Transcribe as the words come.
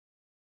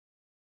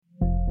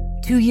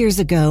2 years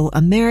ago,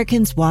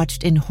 Americans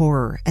watched in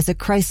horror as a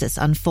crisis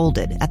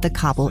unfolded at the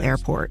Kabul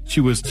airport.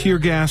 She was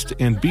tear-gassed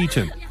and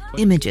beaten.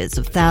 Images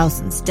of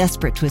thousands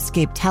desperate to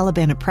escape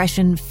Taliban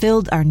oppression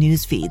filled our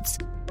news feeds.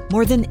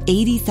 More than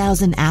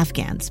 80,000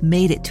 Afghans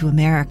made it to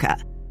America.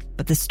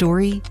 But the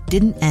story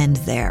didn't end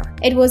there.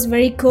 It was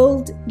very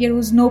cold. There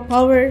was no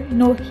power,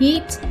 no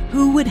heat.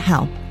 Who would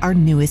help our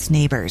newest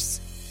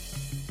neighbors?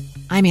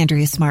 I'm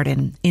Andrea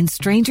Smartin. In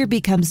Stranger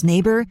Becomes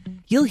Neighbor,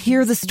 you'll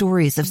hear the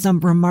stories of some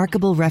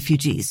remarkable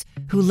refugees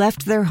who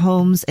left their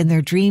homes and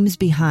their dreams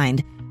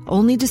behind,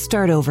 only to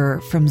start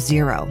over from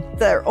zero.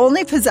 Their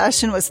only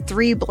possession was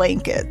 3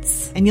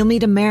 blankets. And you'll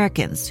meet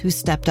Americans who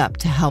stepped up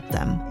to help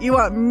them. You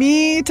want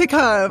me to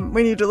come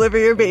when you deliver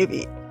your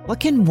baby. What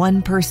can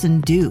one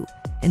person do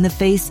in the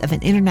face of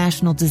an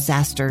international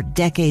disaster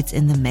decades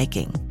in the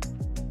making?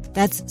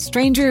 That's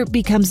Stranger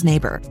Becomes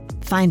Neighbor.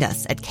 Find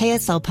us at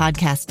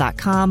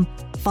kslpodcast.com.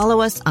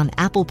 Follow us on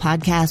Apple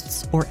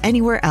Podcasts or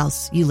anywhere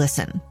else you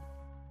listen.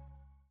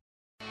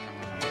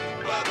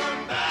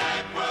 Welcome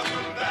back,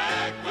 welcome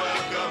back,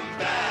 welcome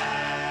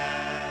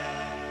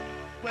back.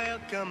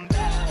 Welcome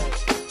back.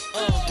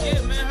 Oh, yeah,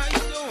 man, how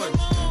you doing?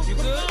 You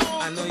good?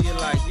 I know you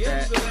like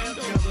that.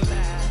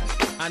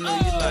 I know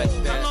you like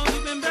that. How long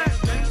you been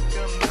back, man?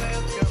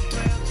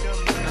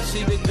 I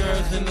see the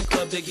girls in the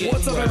club, they get.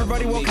 What's up,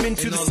 everybody? Welcome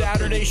into the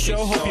Saturday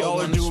show. Hope you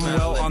all are doing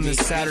well on this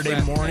Saturday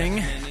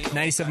morning.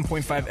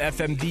 97.5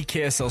 FM, the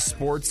KSL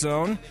Sports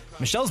Zone.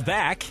 Michelle's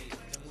back.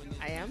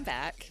 I am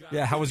back.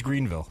 Yeah, how was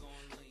Greenville?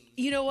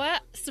 You know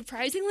what?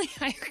 Surprisingly,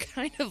 I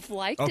kind of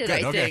liked it,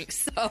 I think.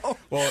 So.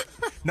 Well,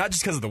 not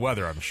just because of the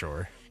weather, I'm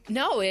sure.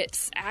 No,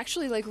 it's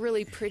actually like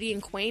really pretty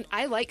and quaint.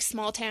 I like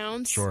small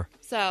towns. Sure.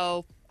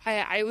 So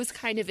I was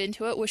kind of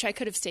into it. Wish I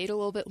could have stayed a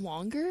little bit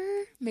longer,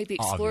 maybe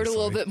explored Obviously. a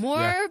little bit more.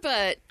 Yeah.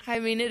 But I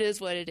mean, it is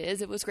what it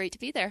is. It was great to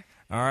be there.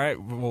 All right,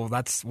 well,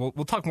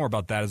 we'll talk more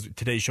about that as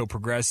today's show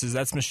progresses.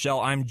 That's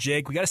Michelle. I'm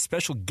Jake. We got a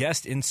special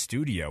guest in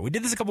studio. We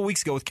did this a couple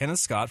weeks ago with Kenneth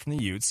Scott from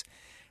the Utes.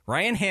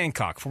 Ryan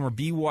Hancock, former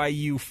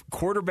BYU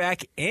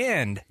quarterback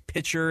and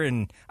pitcher,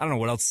 and I don't know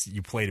what else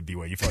you played at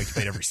BYU. You feel like you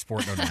played every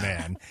sport known to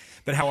man.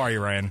 But how are you,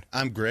 Ryan?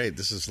 I'm great.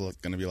 This is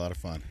going to be a lot of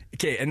fun.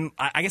 Okay, and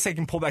I guess I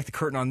can pull back the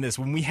curtain on this.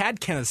 When we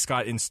had Kenneth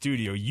Scott in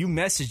studio, you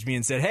messaged me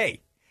and said,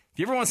 hey, if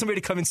you ever want somebody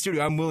to come in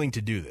studio, I'm willing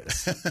to do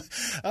this.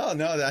 Oh,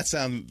 no,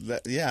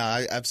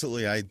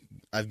 absolutely.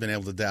 I've been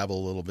able to dabble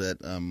a little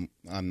bit on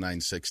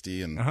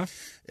 960, and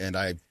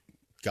I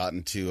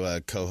gotten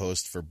to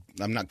co-host for –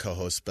 I'm not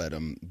co-host, but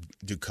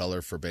do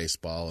color for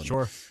baseball. And,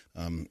 sure.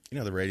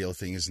 The radio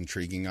thing is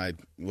intriguing. I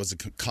was a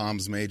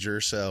comms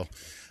major, so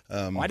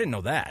I didn't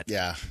know that.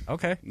 Yeah.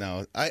 Okay.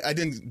 No, I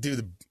didn't do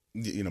the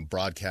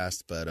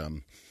broadcast, but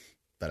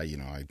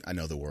I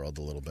know the world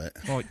a little bit.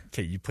 Well,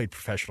 okay, you played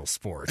professional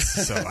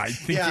sports, so I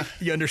think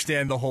you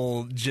understand the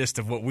whole gist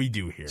of what we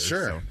do here.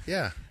 Sure, so.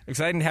 Yeah.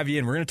 Excited to have you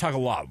in. We're going to talk a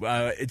lot.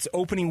 It's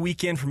opening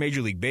weekend for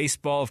Major League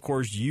Baseball. Of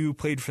course, you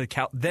played for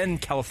the then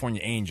California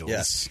Angels.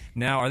 Yes.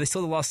 Now, are they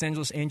still the Los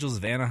Angeles Angels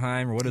of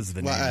Anaheim, or what is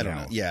the name now? I don't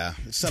know. Yeah,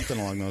 something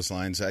along those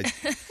lines. I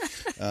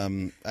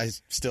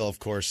still, of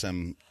course,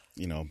 am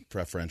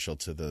preferential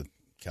to the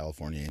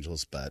California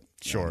Angels, but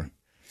sure.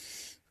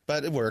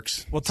 But it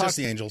works. We'll talk just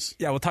the Angels.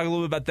 Yeah, we'll talk a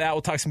little bit about that.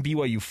 We'll talk some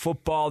BYU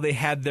football. They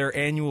had their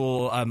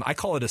annual, I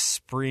call it a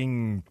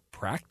spring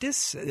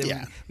practice. It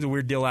was a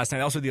weird deal last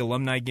night. Also the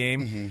alumni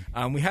game.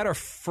 Mm-hmm. We had our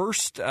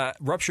first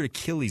ruptured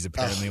Achilles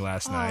apparently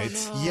last night.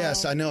 No.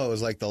 Yes, I know. It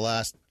was like the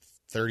last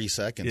 30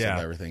 seconds of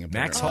everything. Apparently.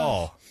 Max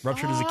Hall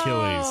ruptured his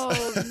Achilles.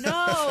 Oh,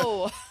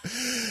 no.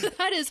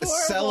 That is horrible.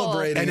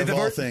 Celebrating of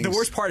all things. The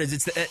worst part is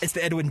it's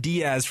the Edwin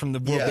Diaz from the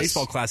World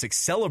Baseball Classic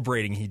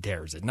celebrating he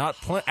tears it, not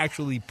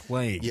actually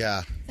playing.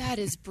 Yeah. That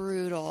is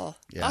brutal.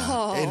 Yeah.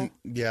 Oh. And,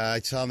 I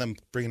saw them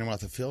bringing him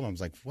off the field, and I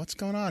was like, what's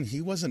going on? He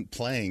wasn't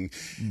playing.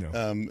 No.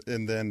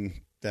 And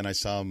then I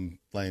saw him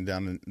laying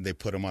down, and they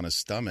put him on his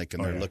stomach,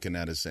 and they're looking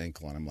at his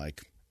ankle, and I'm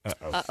like,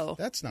 uh-oh.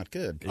 That's not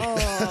good.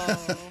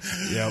 Oh.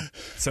 Yep.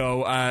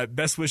 So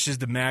best wishes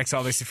to Max,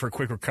 obviously, for a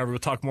quick recovery. We'll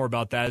talk more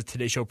about that as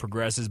today's show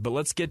progresses. But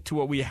let's get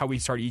to how we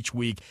start each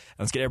week.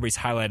 And let's get everybody's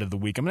highlight of the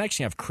week. I'm going to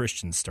actually have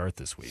Christian start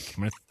this week.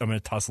 I'm going to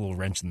toss a little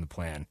wrench in the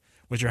plan.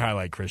 What's your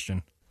highlight,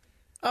 Christian?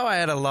 Oh, I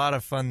had a lot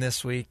of fun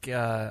this week.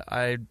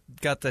 I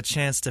got the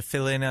chance to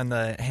fill in on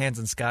the Hans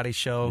and Scotty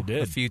show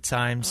a few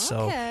times.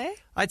 Okay.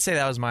 So I'd say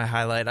that was my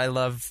highlight. I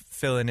love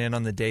filling in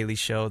on the Daily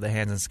Show. The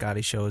Hans and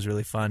Scotty show was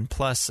really fun.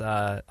 Plus,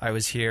 I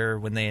was here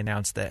when they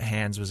announced that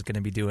Hans was going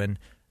to be doing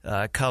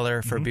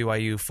color for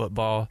BYU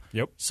football.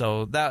 Yep.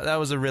 So that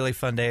was a really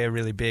fun day, a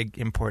really big,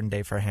 important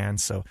day for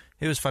Hans. So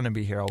it was fun to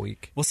be here all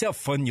week. We'll see how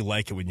fun you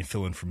like it when you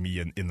fill in for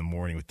me in the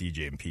morning with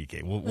DJ and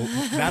PK.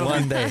 That'll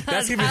one day.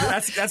 That's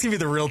gonna be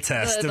the real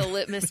test. The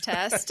litmus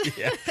test.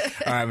 Yeah.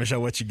 All right,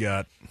 Michelle, what you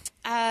got?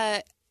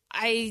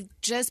 I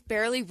just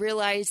barely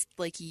realized,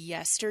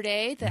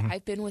 yesterday, that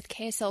I've been with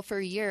KSL for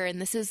a year,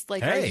 and this is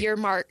our year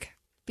mark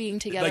being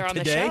together on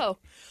today? the show.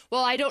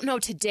 Well, I don't know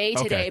today,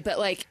 but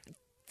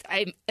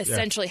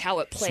essentially how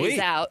it plays Sweet.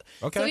 out.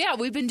 Okay. So yeah,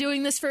 we've been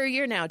doing this for a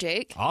year now,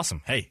 Jake.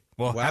 Awesome. Hey,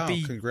 well, Wow,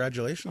 happy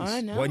congratulations.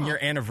 I know. 1 year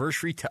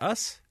anniversary to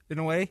us. In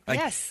a way,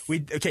 Yes.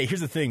 Okay,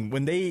 here's the thing: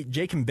 when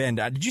Jake and Ben,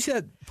 did you see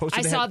that poster?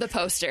 I they saw had? the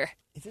poster.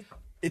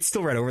 It's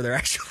still right over there,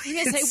 actually.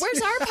 You're gonna say,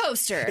 "Where's our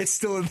poster?" It's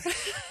still.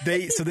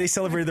 They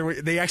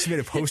celebrated. They actually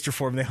made a poster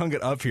for him. They hung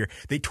it up here.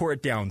 They tore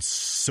it down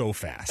so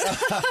fast.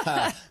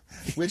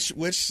 What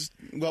was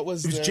It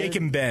was Jake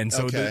and Ben.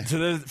 So, Okay.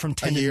 they're from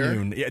 10 A to year?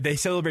 noon. Yeah, they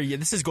celebrated. Yeah,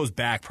 this goes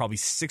back probably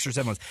 6 or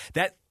 7 months.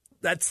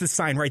 That's the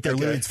sign right there. Okay.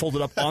 Literally, it's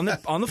folded up on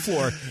the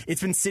floor.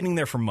 It's been sitting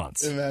there for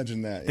months.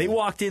 Imagine that. They yeah.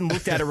 walked in,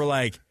 looked at it, were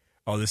like,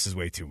 "Oh, this is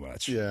way too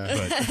much."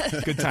 Yeah.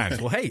 But good times.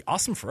 Well, hey,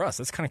 awesome for us.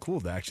 That's kind of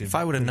cool to actually. If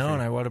I would have known,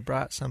 I would have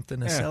brought something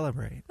to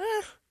celebrate.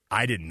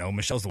 I didn't know.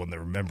 Michelle's the one that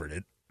remembered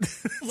it.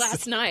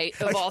 Last night,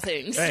 of all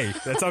things. Hey,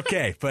 that's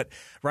okay. But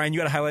Ryan, you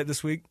got a highlight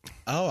this week?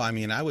 Oh, I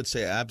mean, I would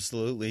say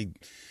absolutely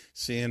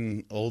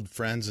seeing old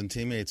friends and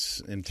teammates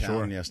in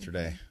town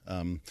yesterday.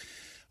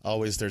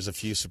 Always there's a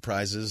few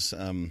surprises.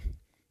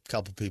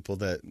 Couple people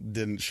that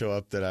didn't show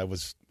up that I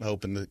was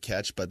hoping to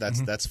catch, but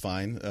that's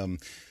fine.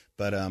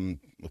 But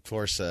of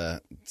course,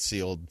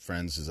 see old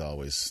friends is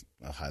always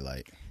a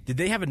highlight. Did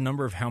they have a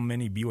number of how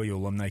many BYU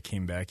alumni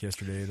came back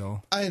yesterday at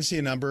all? I didn't see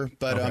a number,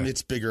 but Okay.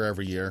 it's bigger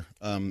every year.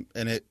 And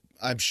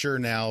I'm sure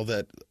now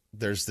that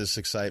there's this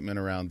excitement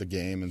around the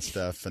game and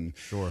stuff, and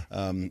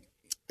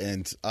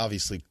and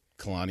obviously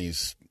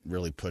Kalani's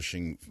really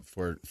pushing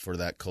for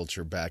that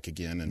culture back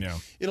again, and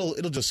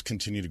it'll just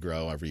continue to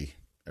grow every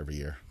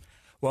year.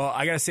 Well,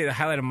 I got to say the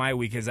highlight of my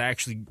week is I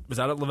actually was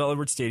out at Lavelle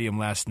Edwards Stadium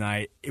last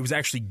night. It was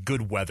actually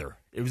good weather.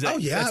 It was. Oh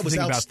yeah, that's it the was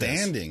thing about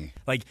outstanding. this.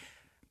 Like,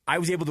 I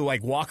was able to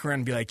walk around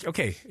and be like,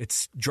 okay,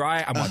 it's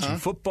dry. I'm watching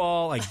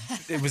football. Like,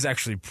 it was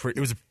actually it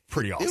was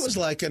pretty awesome. It was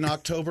like an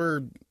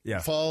October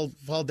fall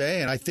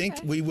day, and I think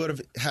we would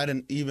have had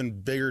an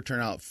even bigger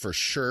turnout for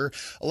sure.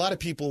 A lot of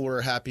people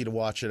were happy to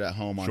watch it at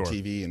home on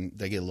TV, and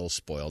they get a little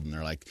spoiled, and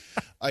they're like,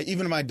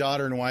 even my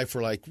daughter and wife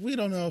were like, we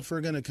don't know if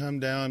we're going to come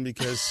down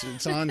because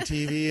it's on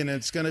TV and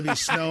it's going to be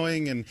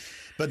snowing,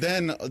 but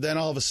then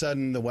all of a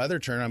sudden the weather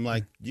turned. I'm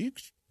like, you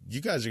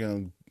guys are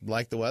going to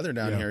like the weather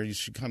down here. You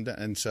should come down.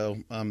 And so,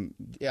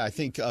 I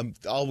think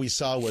all we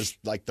saw was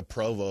like the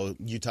Provo,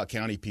 Utah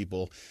County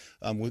people.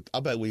 I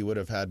bet we would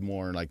have had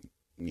more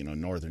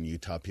northern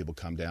Utah people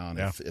come down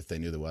if they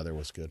knew the weather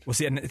was good. Well,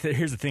 see, and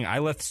here's the thing. I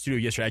left the studio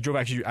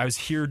yesterday. I was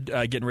here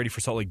getting ready for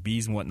Salt Lake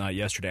Bees and whatnot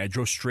yesterday. I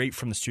drove straight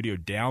from the studio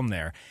down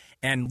there.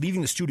 And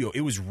leaving the studio,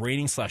 it was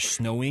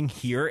raining/snowing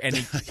here,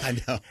 and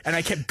I know. And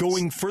I kept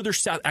going further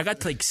south. I got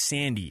to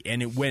Sandy,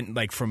 and it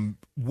went from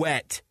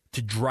wet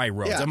to dry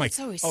roads. Yeah. I'm like,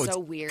 It's always it's so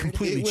weird.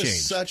 Completely It was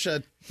changed. such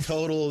a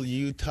total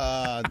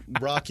Utah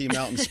Rocky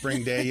Mountain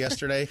spring day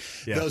yesterday.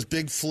 Yeah. Those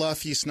big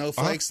fluffy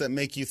snowflakes that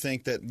make you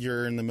think that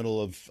you're in the middle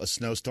of a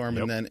snowstorm,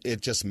 and then it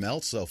just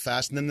melts so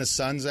fast. And then the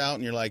sun's out,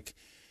 and you're like,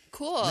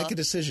 Cool. make a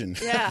decision.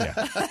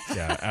 Yeah.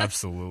 Yeah,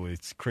 absolutely.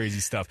 It's crazy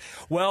stuff.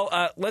 Well,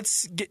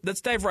 let's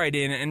dive right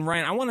in. And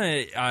Ryan, I want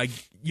to.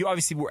 You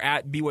obviously were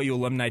at BYU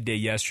Alumni Day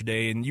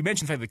yesterday, and you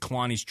mentioned the fact that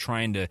Kalani's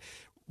trying to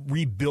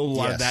rebuild a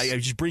lot of that,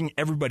 just bring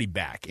everybody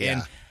back. Yeah.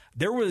 And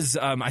there was,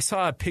 I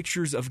saw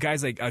pictures of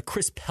guys like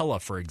Chris Pella,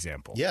 for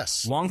example.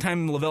 Yes.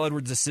 Longtime Lavelle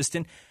Edwards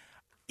assistant.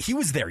 He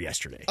was there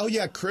yesterday. Oh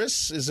yeah,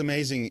 Chris is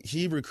amazing.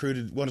 He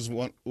recruited was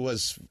one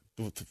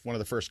of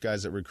the first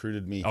guys that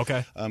recruited me.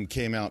 Okay.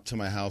 Came out to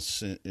my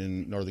house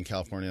in Northern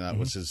California. That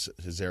was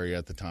his area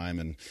at the time,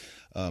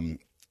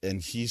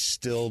 and he's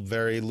still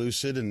very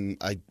lucid. And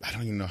I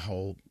don't even know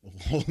how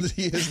old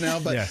he is now,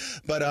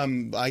 but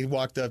I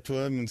walked up to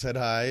him and said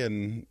hi,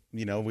 and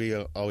we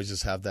always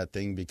just have that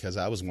thing because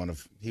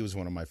he was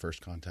one of my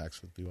first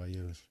contacts with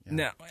BYU. Yeah.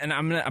 Now, and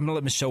I'm gonna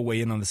let Michelle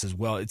weigh in on this as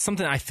well. It's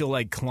something I feel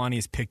like Kalani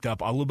has picked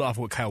up a little bit off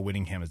what Kyle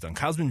Whittingham has done.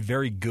 Kyle's been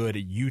very good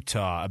at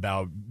Utah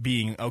about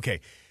being okay.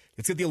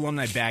 Let's get the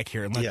alumni back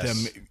here and let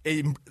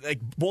them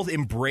both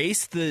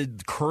embrace the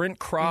current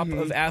crop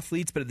of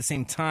athletes, but at the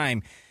same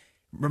time,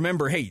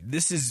 remember, hey,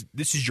 this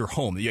is your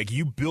home.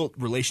 You built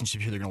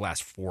relationships here; they're going to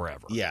last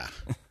forever. Yeah.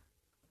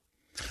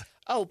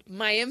 Oh,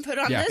 my input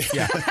on this?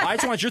 Yeah. I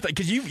just want your thought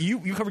because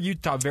you covered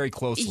Utah very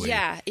closely.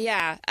 Yeah.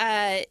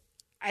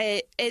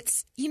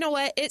 It's you know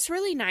what? It's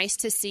really nice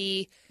to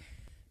see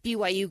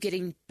BYU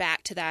getting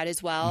back to that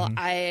as well.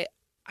 I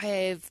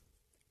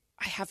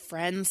have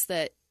friends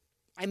that.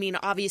 I mean,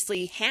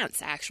 obviously,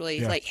 Hans,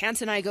 actually. Yeah. Like,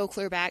 Hans and I go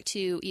clear back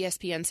to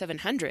ESPN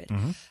 700.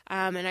 And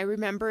I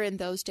remember in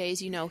those days,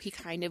 he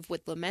kind of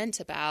would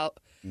lament about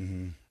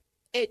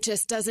it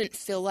just doesn't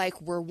feel like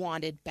we're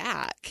wanted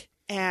back.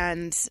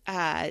 And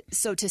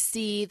so to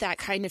see that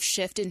kind of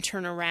shift and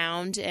turn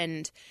around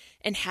and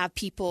have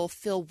people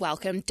feel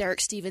welcome.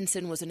 Derek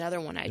Stevenson was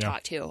another one I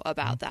talked to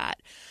about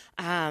that.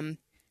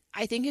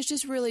 I think it's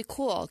just really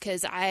cool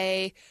because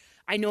I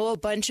know a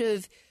bunch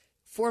of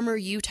former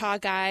Utah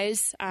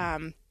guys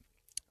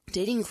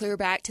dating clear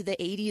back to the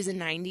 80s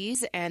and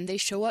 90s, and they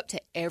show up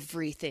to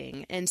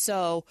everything. And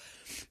so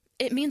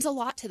it means a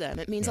lot to them.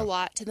 It means a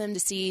lot to them to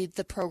see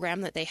the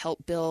program that they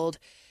helped build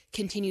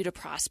continue to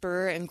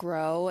prosper and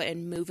grow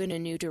and move in a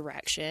new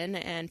direction.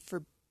 And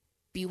for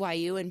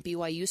BYU and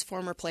BYU's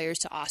former players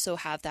to also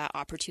have that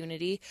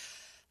opportunity,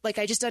 like,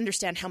 I just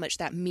understand how much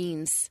that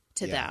means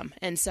to them.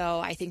 And so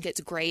I think it's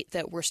great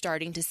that we're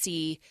starting to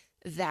see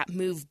that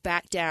move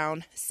back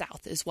down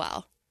south as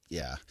well.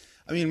 Yeah.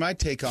 I mean, my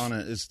take on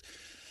it is,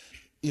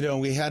 you know,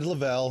 we had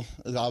Lavelle,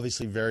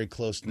 obviously very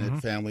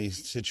close-knit family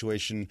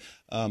situation.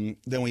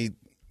 Then we,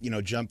 you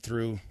know, jumped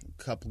through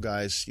a couple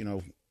guys, you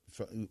know,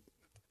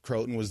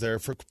 Croton was there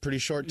for a pretty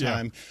short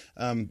time.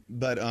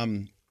 But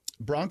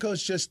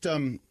Bronco's just,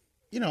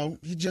 you know,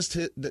 he's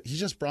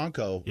just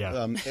Bronco. Yeah.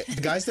 The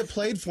guys that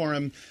played for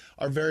him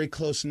are very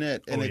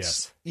close-knit. And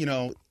you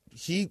know,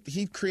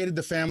 he created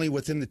the family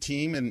within the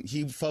team, and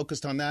he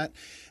focused on that.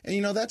 And,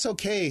 you know, that's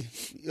okay.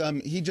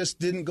 He just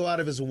didn't go out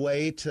of his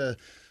way to,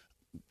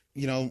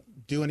 you know,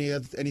 do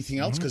anything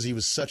else because he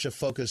was such a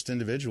focused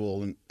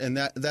individual. And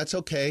that's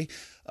okay.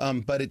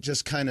 But it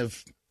just kind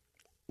of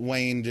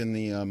waned in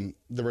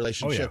the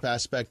relationship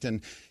aspect.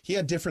 And he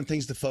had different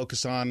things to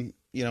focus on.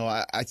 You know,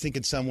 I think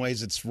in some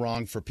ways it's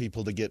wrong for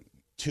people to get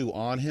too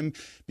on him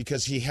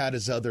because he had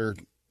his other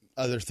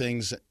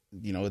things,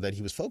 you know, that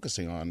he was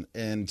focusing on.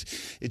 And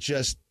it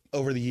just,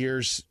 over the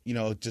years, you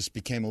know, it just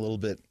became a little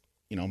bit,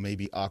 you know,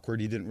 maybe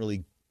awkward. He didn't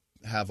really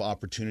have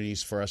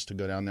opportunities for us to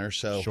go down there.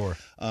 So,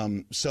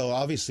 so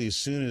obviously as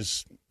soon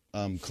as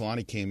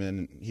Kalani came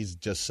in, he's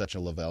just such a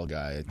Lavelle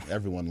guy.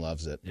 Everyone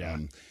loves it.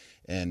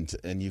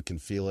 And you can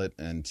feel it,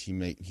 and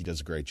he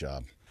does a great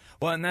job.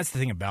 Well, and that's the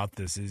thing about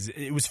this is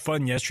it was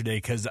fun yesterday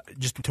because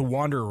just to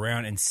wander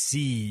around and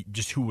see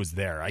just who was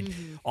there. Like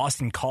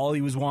Austin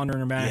Collie was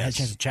wandering around. I had a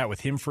chance to chat with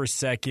him for a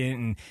second,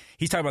 and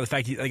he's talking about the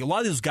fact like a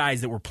lot of those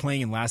guys that were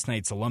playing in last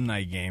night's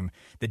alumni game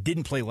that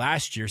didn't play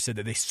last year said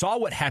that they saw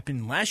what happened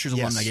in last year's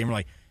alumni game and were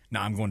like,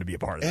 "No, I'm going to be a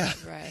part of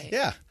that." Right.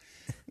 Yeah.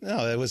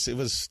 No, it's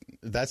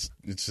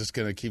just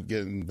going to keep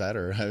getting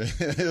better. I mean,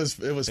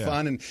 it was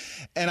fun,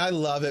 and I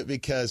love it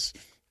because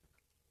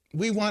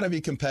we want to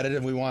be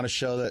competitive. We want to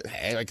show that,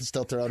 hey, I can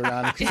still throw it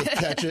around and still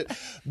catch it.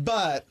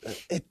 But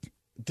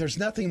there's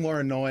nothing more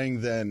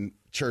annoying than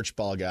church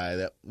ball guy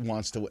that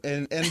wants to.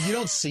 And you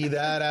don't see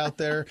that out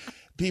there.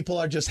 People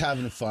are just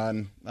having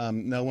fun.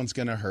 No one's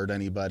going to hurt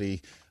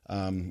anybody.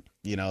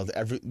 You know,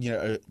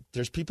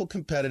 there's people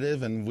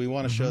competitive, and we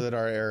want to show that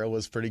our era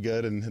was pretty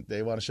good, and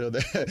they want to show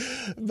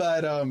that.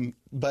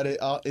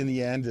 But in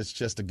the end, it's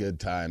just a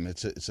good time.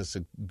 It's just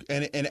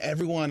and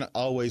everyone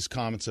always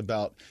comments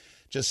about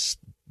just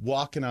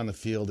walking on the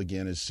field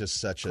again is just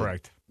such a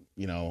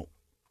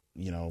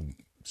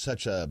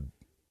such a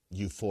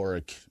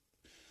euphoric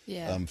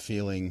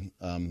feeling.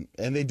 And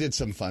they did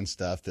some fun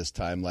stuff this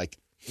time. Like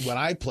when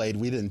I played,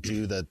 we didn't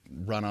do the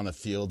run on the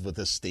field with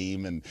the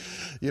steam, and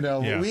we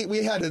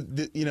had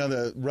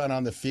the run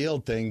on the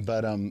field thing,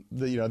 but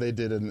they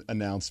did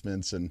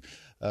announcements, and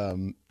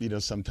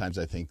sometimes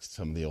I think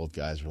some of the old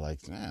guys were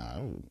like,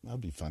 that'd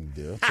be fun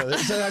to do.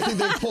 So I think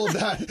they pulled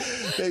that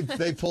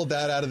they pulled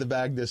that out of the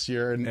bag this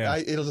year, and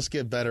it'll just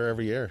get better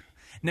every year.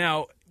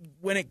 Now,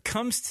 when it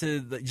comes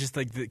to just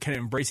like the kind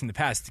of embracing the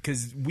past,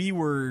 because we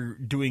were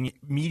doing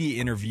media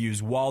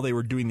interviews while they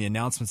were doing the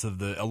announcements of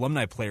the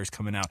alumni players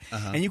coming out,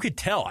 and you could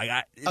tell.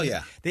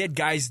 They had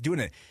guys doing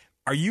it.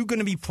 Are you going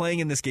to be playing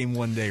in this game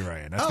one day,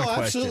 Ryan? That's my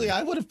question. Absolutely.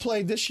 I would have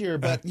played this year,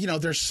 but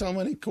there's so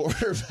many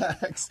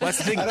quarterbacks. Well, that's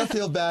the thing. I don't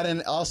feel bad,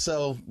 and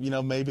also,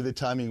 maybe the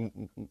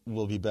timing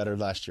will be better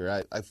last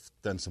year. I've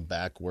done some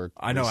back work.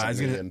 I know. I was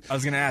going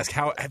to ask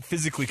how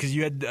physically, because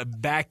you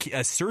had back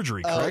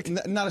surgery, correct? I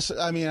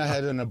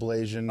had an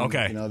ablation.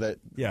 Okay.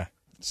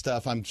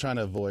 Stuff. I'm trying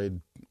to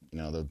avoid.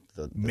 The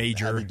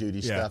major heavy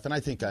duty stuff, and I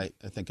think I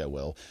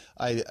will.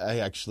 I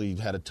actually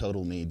had a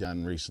total knee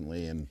done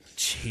recently, and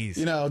jeez,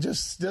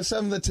 just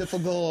some of the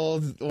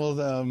typical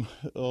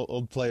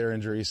old player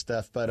injury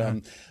stuff.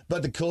 But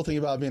but the cool thing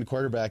about being a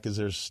quarterback is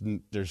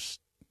there's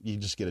you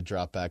just get a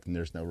drop back and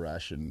there's no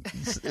rush, and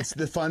it's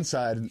the fun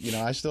side.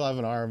 I still have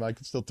an arm, I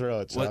can still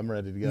throw it, so I'm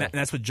ready to go.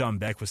 That's what John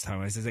Beck was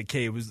telling me. I said,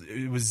 "Okay, it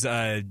was."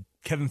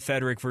 Kevin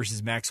Federick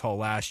versus Max Hall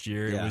last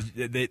year. Yeah.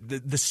 It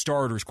was the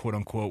starters, quote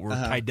unquote, were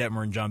Ty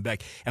Detmer and John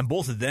Beck, and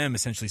both of them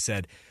essentially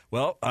said,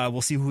 "Well,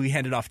 we'll see who we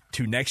hand it off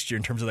to next year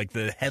in terms of like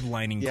the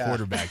headlining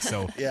quarterback."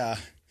 So well,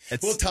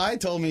 Ty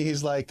told me,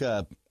 he's like,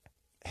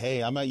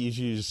 "Hey, I might use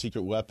you as a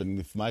secret weapon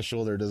if my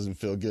shoulder doesn't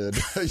feel good.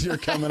 You're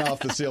coming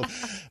off the field,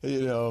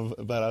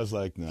 But I was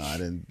like, "No, I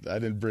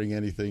didn't bring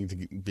anything to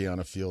be on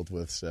a field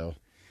with." So.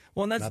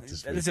 Well, and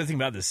that's the other thing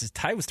about this is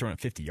Ty was throwing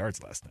 50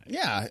 yards last night.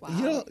 Yeah,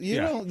 wow. you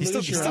don't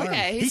lose your arm.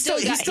 Okay, he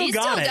still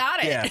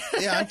got it.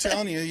 Yeah, I'm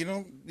telling you,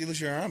 you lose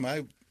your arm.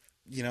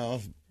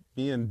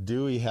 Me and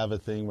Dewey have a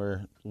thing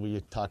where we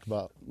talked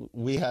about.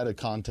 We had a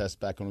contest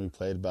back when we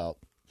played about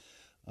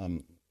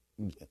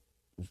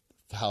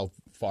how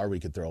far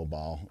we could throw a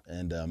ball,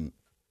 and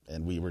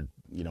we were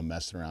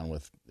messing around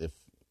with, if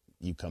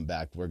you come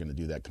back, we're going to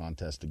do that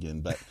contest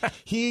again. But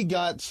he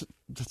got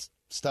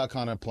stuck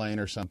on a plane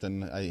or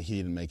something. He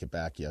didn't make it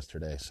back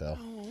yesterday. So,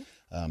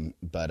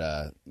 but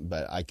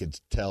I could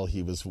tell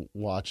he was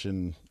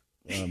watching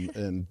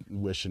and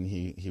wishing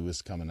he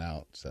was coming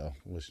out. So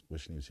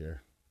wishing he was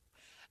here.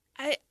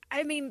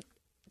 I mean,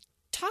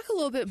 talk a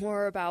little bit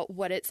more about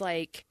what it's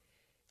like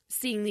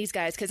seeing these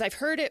guys, because I've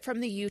heard it from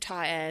the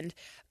Utah end,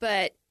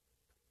 but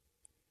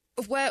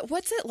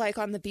what's it like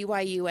on the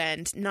BYU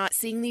end, not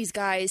seeing these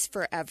guys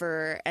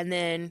forever and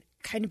then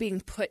kind of being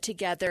put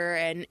together?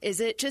 And is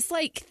it just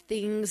like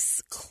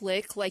things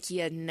click like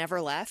you never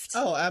left?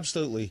 Oh,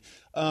 absolutely.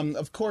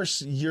 Of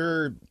course,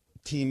 your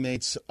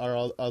teammates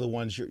are the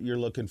ones you're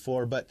looking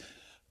for, but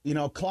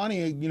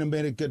Kalani,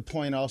 made a good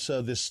point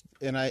also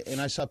and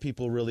I saw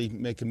people really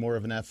making more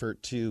of an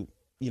effort to,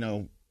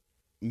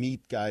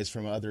 meet guys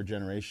from other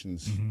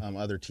generations,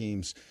 other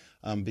teams,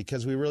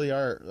 because we really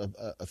are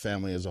a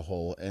family as a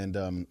whole. And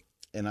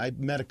I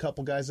met a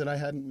couple guys that I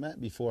hadn't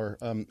met before.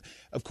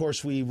 Of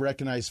course, we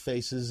recognize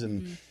faces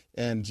and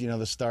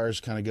the stars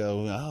kind of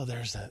go, oh,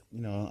 there's that,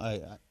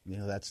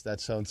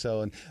 that's so and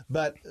so.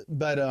 But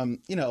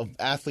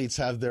athletes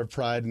have their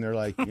pride and they're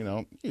like,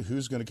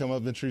 who's going to come up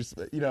and introduce,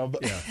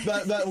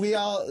 but we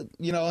all,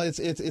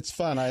 it's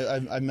fun.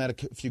 I met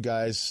a few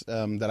guys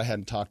that I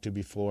hadn't talked to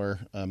before.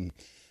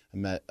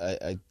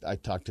 I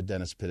talked to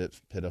Dennis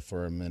Pitta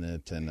for a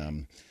minute,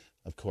 and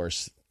of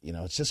course,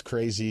 it's just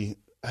crazy.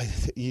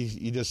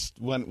 You just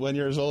when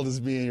you're as old as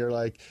me, you're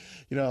like,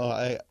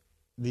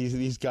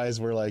 these guys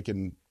were like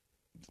in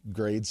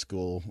grade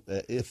school,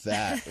 if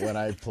that, when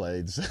I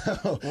played.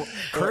 So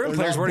current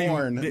players weren't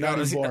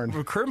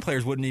born. Current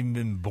players wouldn't even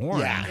been born.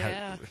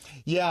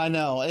 Yeah, I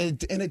know,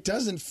 and it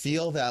doesn't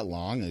feel that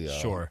long ago.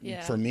 Sure.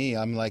 Yeah. For me,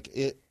 I'm like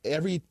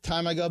every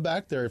time I go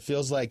back there, it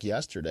feels like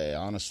yesterday,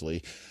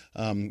 honestly.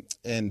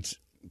 And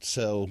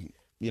so,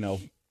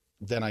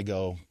 then I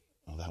go,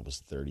 oh, that was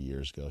 30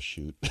 years ago.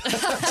 Shoot.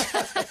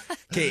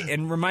 Okay,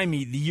 and remind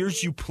me, the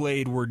years you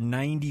played were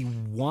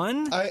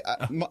 91?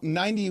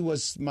 90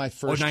 was my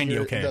first 90,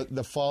 year. okay.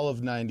 The fall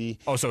of 90.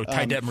 Oh, so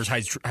Ty Detmer's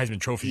Heisman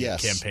Trophy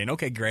campaign.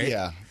 Okay, great.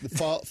 Yeah. The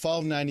fall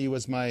of 90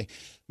 was my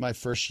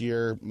first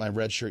year, my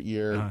redshirt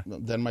year.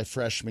 Then my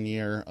freshman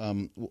year,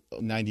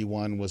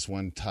 91 was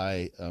when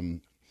Ty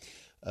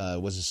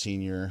was a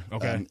senior.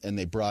 Okay. And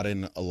they brought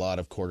in a lot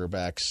of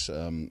quarterbacks.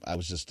 I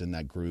was just in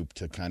that group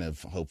to kind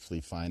of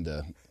hopefully find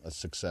a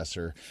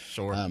successor.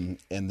 Sure. And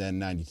then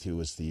 92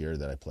 was the year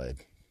that I played.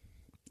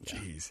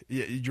 Jeez.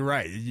 Yeah, you're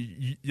right.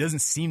 It doesn't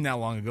seem that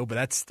long ago, but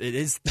it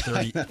is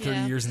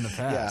 30 years in the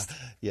past.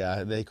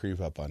 Yeah, they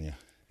creep up on you.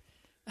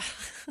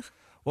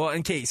 Well,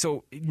 and Kate,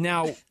 so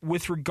now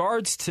with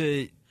regards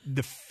to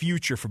the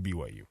future for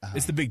BYU,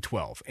 it's the Big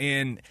 12.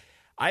 And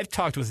I've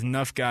talked with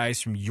enough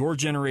guys from your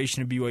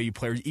generation of BYU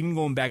players, even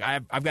going back.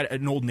 I've got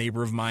an old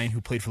neighbor of mine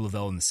who played for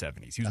Lavelle in the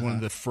 70s. He was one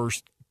of the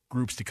first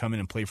groups to come in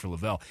and play for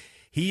Lavelle.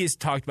 He has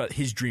talked about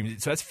his dream.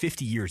 So that's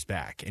 50 years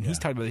back. And he's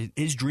talked about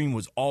his dream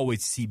was always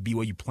to see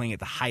BYU playing at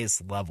the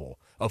highest level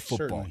of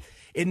football. Certainly.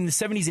 In the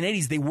 70s and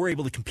 80s, they were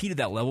able to compete at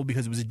that level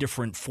because it was a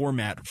different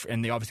format,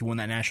 and they obviously won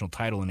that national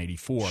title in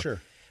 84.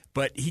 Sure.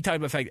 But he talked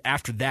about the fact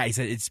after that, he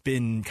said it's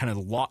been kind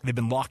of they've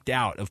been locked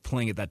out of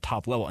playing at that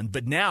top level.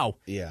 But now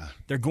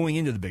they're going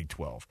into the Big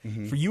 12.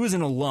 For you as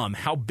an alum,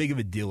 how big of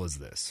a deal is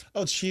this?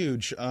 Oh, it's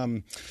huge.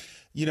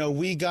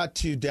 We got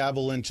to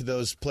dabble into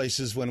those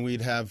places when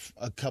we'd have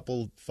a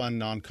couple fun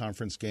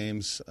non-conference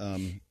games.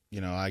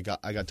 I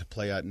got to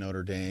play at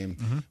Notre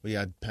Dame. We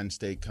had Penn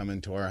State come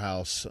into our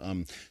house.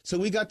 So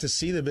we got to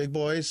see the big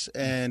boys,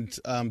 and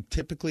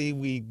typically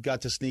we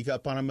got to sneak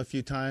up on them a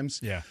few times.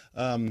 Yeah.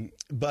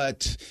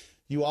 But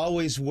you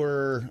always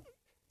were,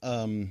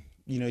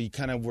 you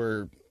kind of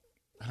were,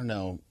 I don't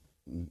know,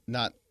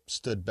 not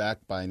stood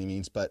back by any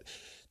means, but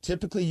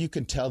typically you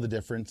can tell the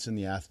difference in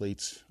the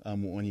athletes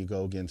when you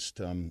go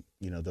against,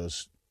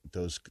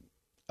 those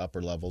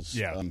upper levels.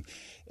 Yeah.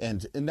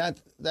 And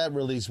that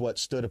really is what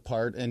stood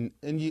apart. And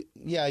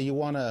you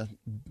want to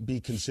be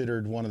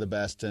considered one of the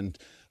best, and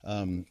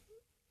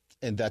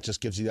that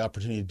just gives you the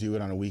opportunity to do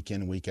it on a week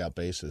in, week out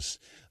basis.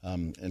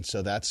 And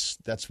so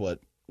that's what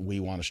we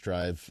want to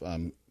strive.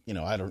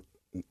 I don't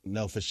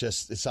know if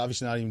it's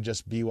obviously not even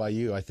just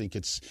BYU. I think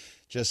it's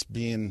just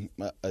being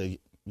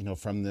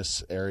from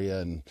this area,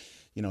 and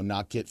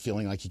not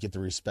feeling like you get the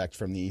respect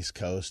from the East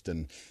Coast,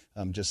 and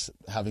just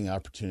having the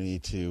opportunity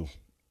to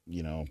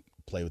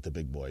play with the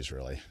big boys,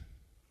 really.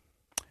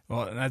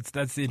 Well,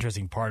 that's the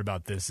interesting part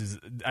about this is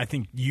I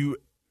think you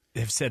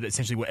have said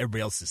essentially what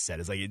everybody else has said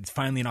is like it's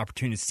finally an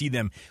opportunity to see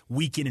them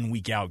week in and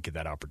week out get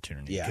that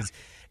opportunity. Yeah.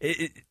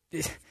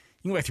 Because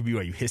you go back to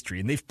BYU history,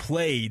 and they've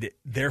played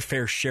their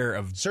fair share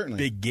of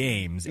big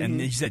games. And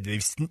as you said, they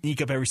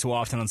sneak up every so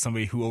often on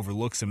somebody who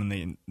overlooks them,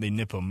 and they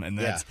nip them. And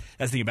that's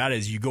the thing about it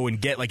is you go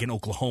and get like an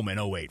Oklahoma in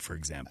 08, for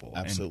example.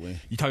 Absolutely. And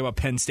you talk about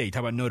Penn State,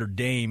 talk about Notre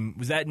Dame.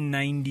 Was that in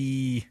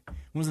 90?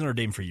 When was Notre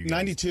Dame for you guys?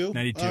 92.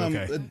 92,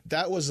 okay.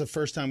 That was the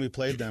first time we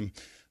played them,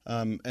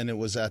 and it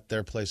was at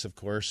their place, of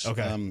course.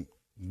 Okay.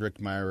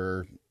 Rick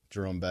Meyer,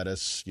 Jerome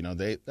Bettis,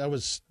 that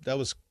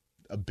was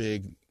a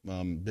big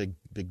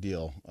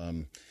deal.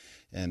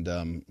 And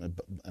a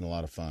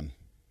lot of fun.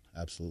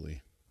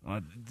 Absolutely.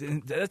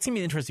 That seemed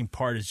the interesting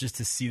part is just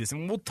to see this,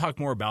 and we'll talk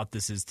more about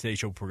this as today's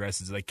show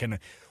progresses. Like, kind of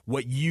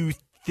what you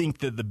think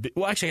that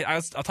well, actually,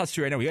 I'll talk to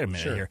you right now. We got a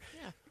minute here.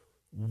 Yeah.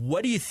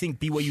 What do you think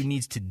BYU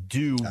needs to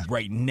do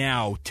right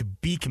now to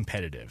be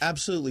competitive?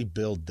 Absolutely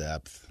build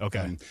depth.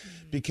 Okay.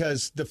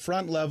 Because the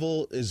front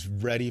level is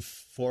ready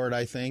for it,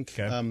 I think.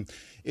 Okay.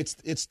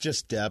 It's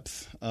just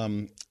depth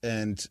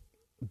and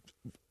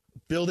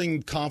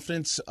building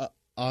confidence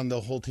on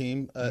the whole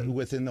team,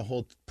 within the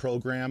whole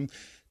program,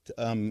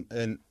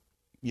 and,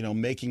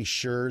 making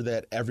sure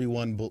that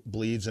everyone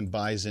believes and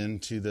buys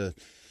into the,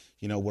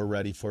 we're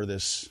ready for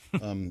this,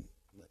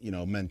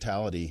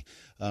 mentality.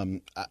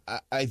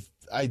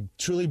 I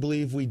truly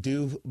believe we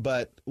do,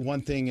 but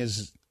one thing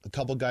is a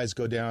couple guys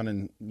go down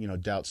and,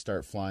 doubts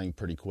start flying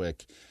pretty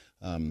quick.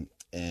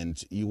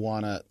 And you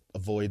want to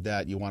avoid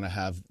that. You want to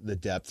have the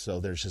depth so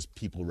there's just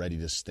people ready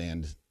to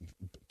stand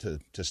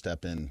to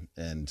step in.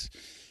 And,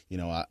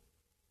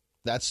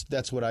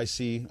 that's what I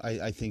see.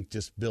 I think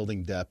just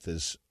building depth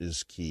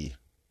is key.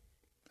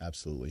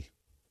 Absolutely.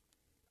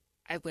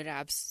 I would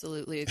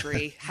absolutely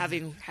agree.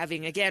 having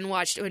again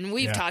watched, and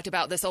we've talked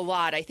about this a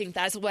lot. I think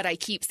that's what I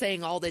keep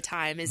saying all the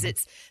time is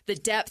it's the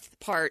depth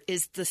part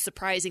is the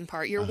surprising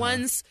part. Your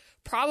ones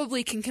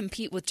probably can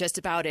compete with just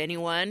about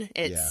anyone.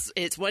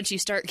 It's once you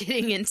start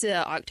getting into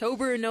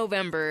October and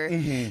November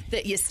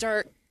that you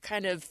start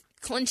kind of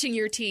clenching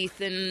your teeth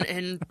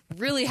and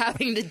really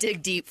having to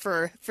dig deep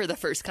for the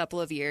first couple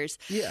of years.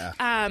 Yeah.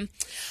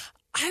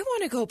 I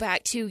want to go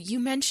back to, you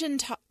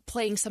mentioned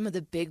playing some of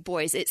the big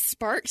boys. It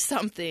sparked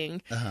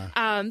something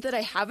that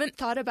I haven't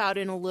thought about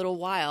in a little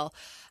while.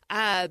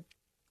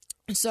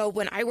 So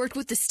when I worked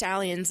with the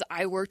Stallions,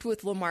 I worked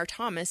with Lamar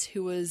Thomas,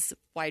 who was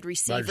wide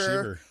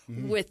receiver.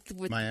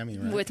 With Miami,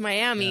 right? With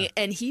Miami,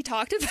 and he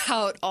talked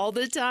about all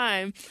the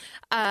time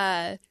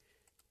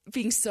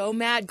being so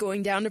mad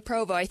going down to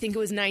Provo. I think it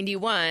was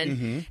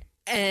 91,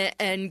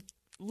 and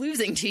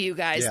losing to you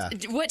guys. Yeah.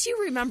 What do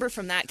you remember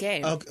from that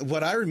game?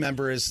 What I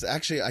remember is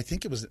actually, I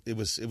think it was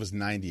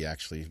 90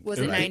 actually. Was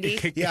it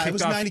 90? Yeah, it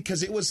was 90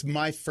 because it was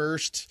my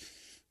first.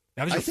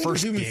 That was your I think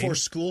first it was even game? before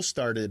school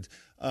started.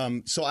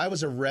 So I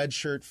was a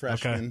redshirt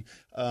freshman,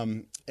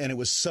 and it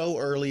was so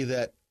early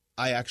that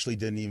I actually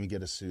didn't even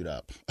get a suit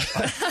up.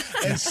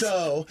 And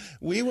so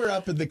we were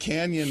up in the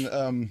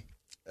canyon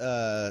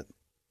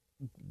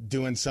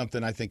doing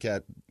something, I think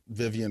at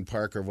Vivian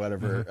Park or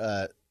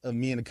whatever.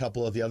 Me and a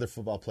couple of the other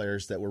football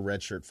players that were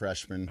redshirt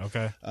freshmen,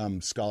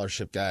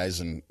 scholarship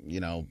guys, and we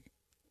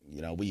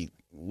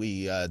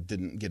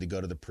didn't get to go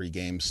to the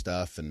pregame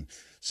stuff, and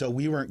so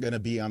we weren't going to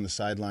be on the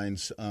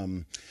sidelines.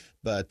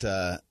 But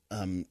the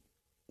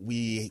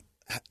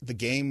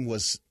game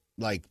was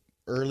like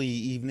early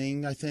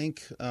evening, I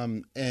think,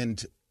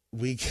 and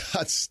we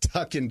got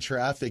stuck in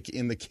traffic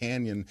in the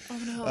canyon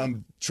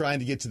trying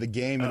to get to the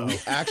game, and we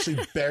actually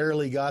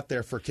barely got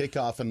there for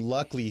kickoff, and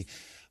luckily.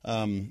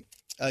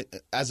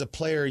 As a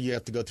player, you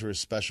have to go through a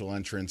special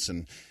entrance,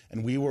 and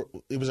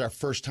it was our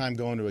first time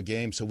going to a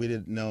game, so we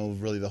didn't know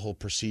really the whole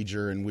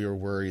procedure, and we were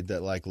worried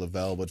that like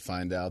Lavelle would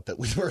find out that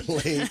we were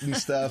late and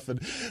stuff, and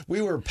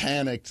we were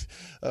panicked.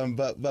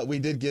 But we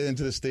did get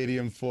into the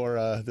stadium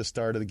for the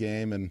start of the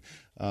game,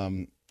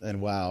 and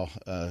wow,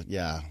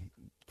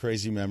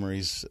 crazy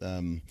memories.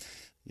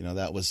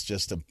 That was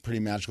just a pretty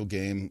magical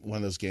game. One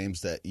of those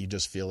games that you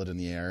just feel it in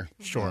the air,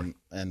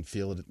 and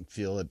feel it.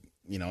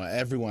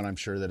 Everyone I'm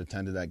sure that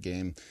attended that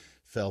game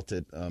felt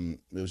it. It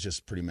was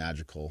just pretty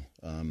magical.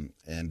 I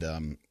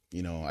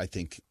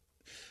think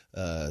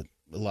a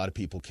lot of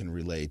people can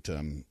relate.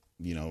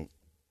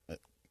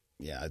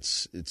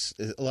 It's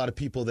a lot of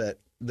people that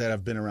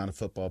have been around a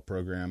football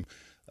program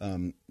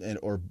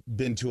or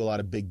been to a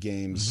lot of big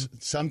games.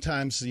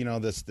 Sometimes,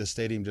 the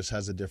stadium just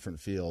has a different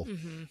feel.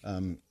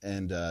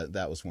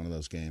 That was one of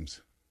those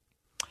games.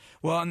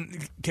 Well,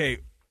 okay.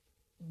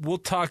 We'll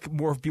talk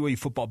more of BYU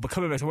football, but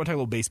coming back, I want to talk a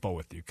little baseball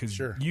with you because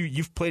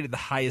you've played at the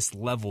highest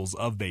levels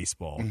of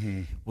baseball.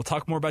 We'll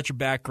talk more about your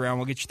background.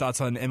 We'll get your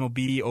thoughts on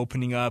MLB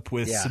opening up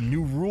with some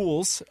new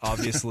rules,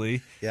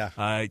 obviously,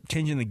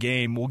 changing the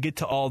game. We'll get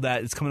to all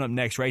that. It's coming up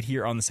next right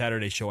here on the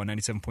Saturday Show on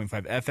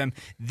 97.5 FM,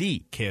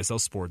 the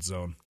KSL Sports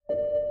Zone.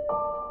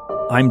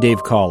 I'm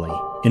Dave Cawley,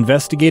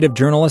 investigative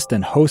journalist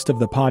and host of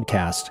the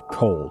podcast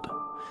Cold.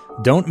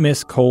 Don't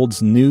miss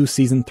Cold's new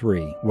Season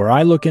 3, where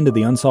I look into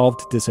the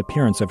unsolved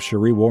disappearance of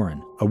Cherie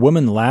Warren, a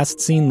woman last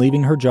seen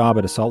leaving her job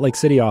at a Salt Lake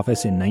City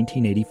office in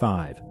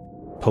 1985.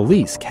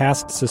 Police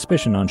cast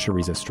suspicion on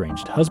Cherie's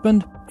estranged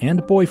husband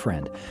and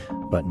boyfriend,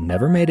 but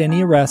never made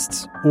any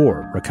arrests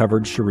or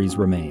recovered Cherie's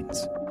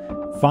remains.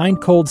 Find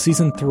Cold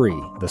Season 3,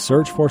 The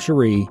Search for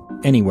Cherie,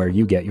 anywhere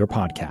you get your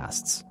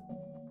podcasts.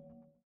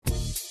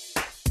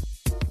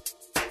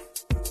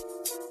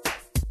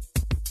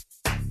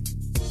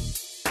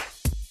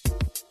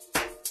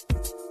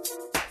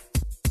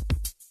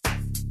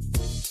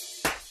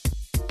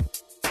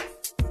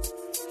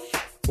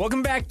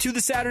 Welcome back to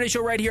the Saturday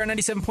Show right here on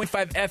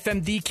 97.5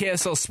 FM, the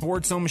KSL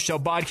Sports Zone. Michelle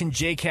Bodkin,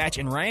 Jake Hatch,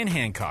 and Ryan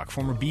Hancock,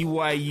 former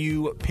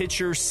BYU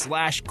pitcher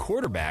 /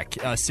 quarterback,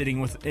 sitting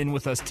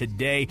with us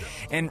today.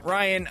 And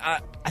Ryan,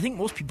 I think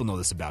most people know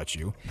this about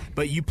you,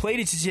 but you played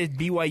at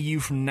BYU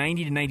from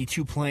 90 to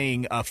 92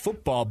 playing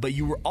football, but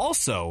you were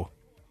also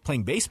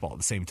playing baseball at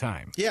the same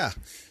time. Yeah.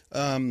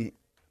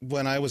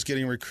 When I was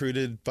getting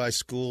recruited by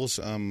schools,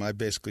 I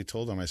basically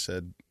told them, I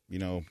said,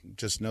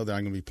 just know that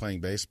I'm going to be playing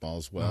baseball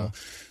as well.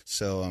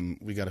 So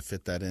we got to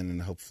fit that in, and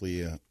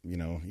hopefully,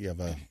 you have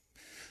a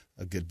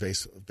good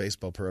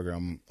baseball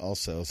program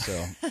also.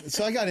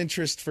 So I got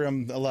interest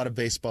from a lot of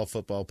baseball,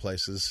 football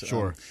places.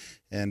 Sure.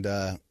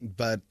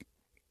 But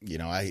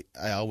I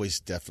always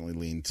definitely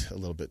leaned a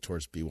little bit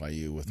towards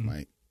BYU with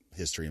my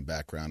history and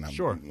background.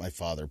 Sure. My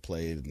father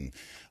played, and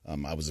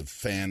I was a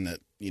fan that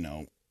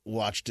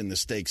watched in the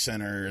Stake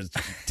Center as a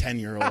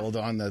 10-year-old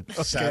on the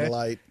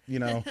satellite,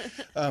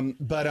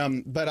 But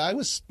I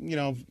was,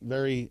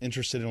 very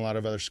interested in a lot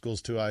of other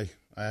schools too. I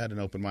had an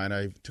open mind.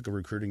 I took a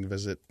recruiting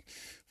visit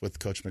with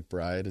Coach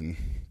McBride and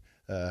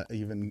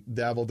even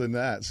dabbled in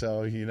that.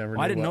 So you never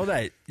know. I didn't know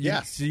that.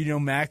 So you know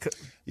Mac?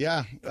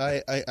 Yeah.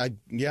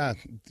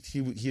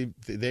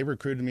 They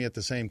recruited me at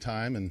the same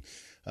time.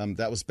 And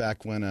that was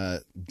back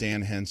when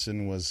Dan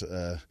Henson was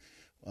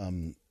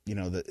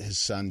his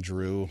son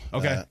Drew.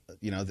 Okay.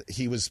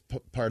 He was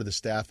part of the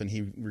staff, and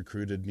he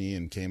recruited me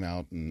and came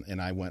out,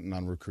 and I went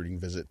on a recruiting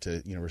visit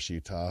to University of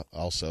Utah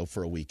also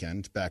for a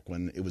weekend, back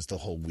when it was the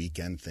whole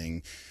weekend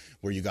thing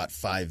where you got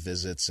 5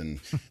 visits,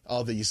 and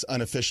all these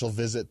unofficial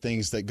visit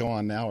things that go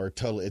on now are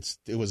totally,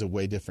 it was a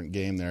way different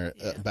game there.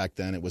 Back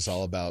then it was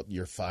all about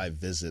your 5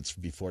 visits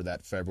before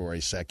that February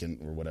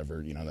 2nd or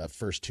whatever, that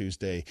first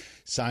Tuesday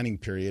signing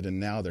period,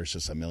 and now there's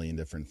just a million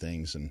different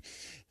things, and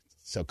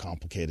so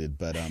complicated,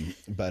 but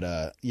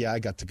I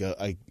got to go.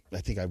 I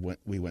think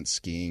we went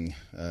skiing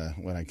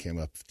when I came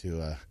up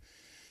to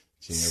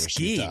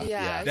ski.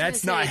 Yeah,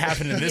 that's not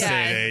happening this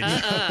day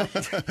and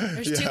age.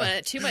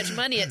 There's too much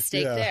money at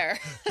stake there.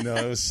 No,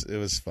 it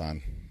was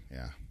fun.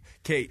 Yeah.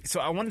 Okay, so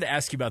I wanted to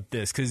ask you about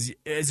this because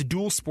as a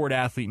dual sport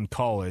athlete in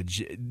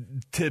college,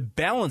 to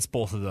balance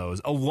both of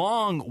those,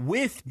 along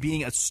with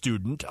being a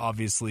student,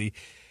 obviously,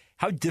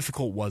 how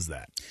difficult was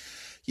that?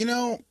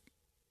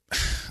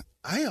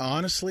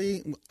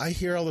 I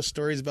hear all the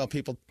stories about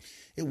people.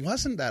 It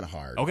wasn't that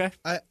hard. Okay.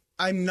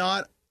 I'm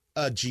not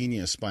a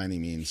genius by any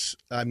means.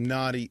 I'm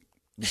not a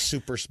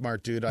super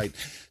smart dude. I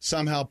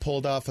somehow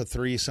pulled off a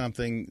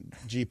 3-something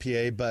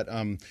GPA, but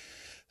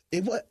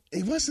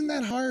it wasn't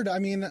that hard. I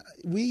mean,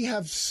 we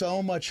have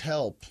so much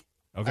help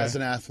as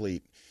an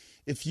athlete.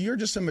 If you're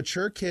just a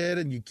mature kid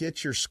and you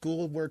get your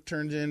schoolwork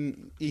turned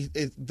in,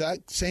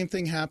 that same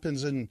thing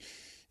happens in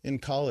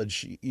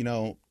college.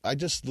 I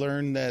just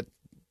learned that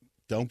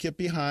don't get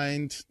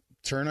behind,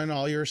 turn on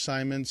all your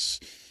assignments,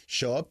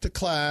 show up to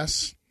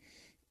class,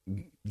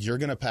 you're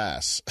going to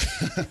pass.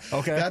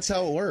 Okay. That's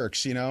how it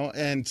works,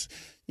 and,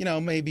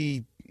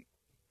 maybe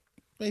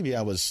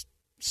I was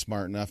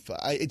smart enough.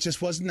 It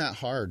just wasn't that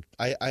hard.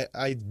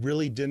 I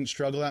really didn't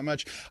struggle that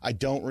much. I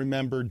don't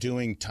remember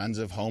doing tons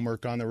of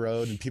homework on the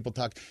road, and people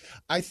talk.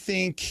 I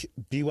think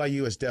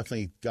BYU has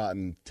definitely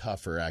gotten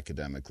tougher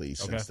academically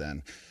since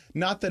then.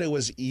 Not that it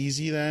was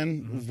easy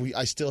then.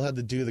 I still had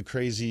to do the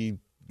crazy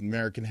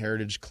American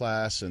Heritage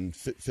class and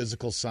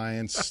physical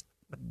science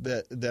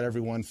that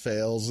everyone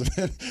fails,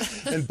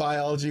 and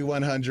biology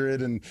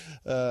 100. And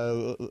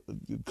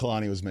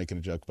Kalani was making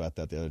a joke about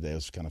that the other day. It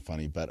was kind of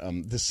funny. But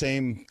the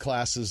same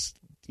classes,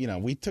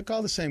 we took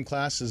all the same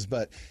classes,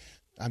 but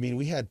I mean,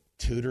 we had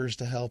tutors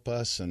to help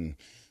us, and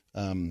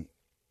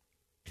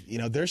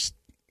there's.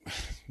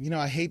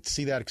 I hate to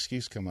see that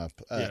excuse come up.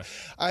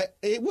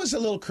 It was a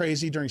little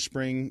crazy during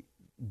spring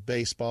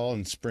baseball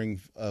and spring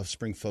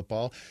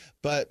football,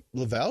 but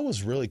Lavelle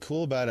was really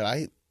cool about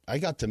it. I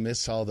got to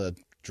miss all the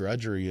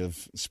drudgery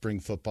of spring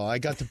football. I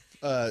got to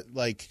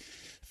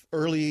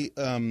early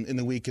in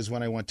the week is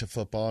when I went to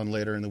football, and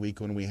later in the week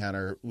when we had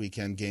our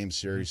weekend game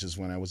series is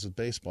when I was at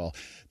baseball.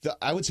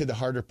 I would say the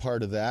harder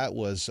part of that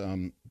was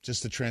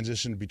just the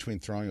transition between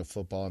throwing a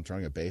football and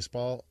throwing a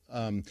baseball.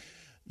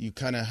 You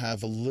kind of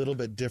have a little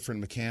bit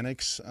different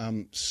mechanics,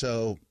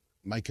 so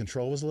my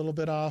control was a little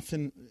bit off,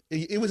 and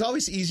it was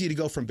always easy to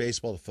go from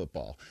baseball to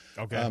football.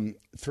 Okay.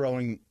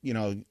 Throwing,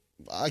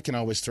 I can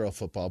always throw a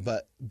football,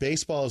 but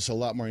baseball is a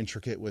lot more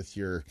intricate with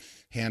your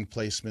hand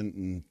placement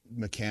and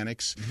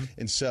mechanics.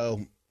 And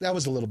so that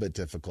was a little bit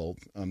difficult,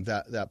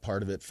 that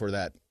part of it for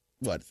that,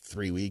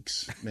 3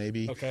 weeks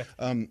maybe. Okay.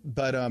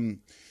 But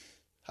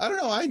I don't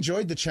know. I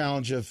enjoyed the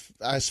challenge of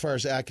as far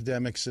as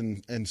academics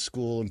and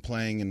school and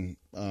playing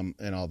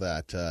and all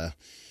that,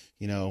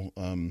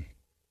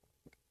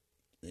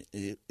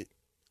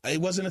 It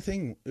wasn't a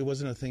thing. It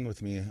wasn't a thing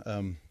with me.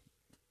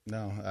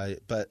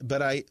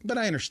 But I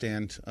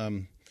understand.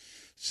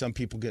 Some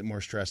people get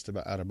more stressed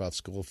about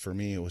school. For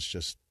me, it was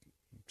just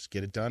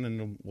get it done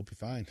and we'll be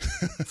fine.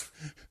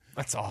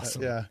 That's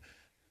awesome. Yeah.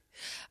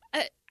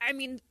 I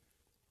mean,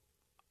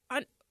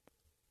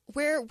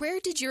 Where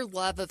did your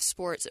love of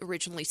sports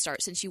originally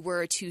start? Since you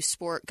were a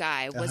two-sport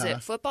guy, was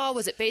it football?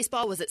 Was it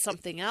baseball? Was it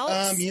something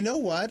else? You know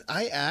what?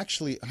 I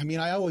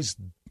always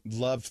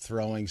loved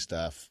throwing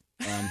stuff.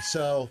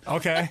 So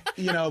okay,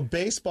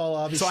 baseball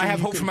obviously. So I have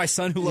hope for my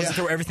son who loves to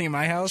throw everything in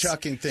my house.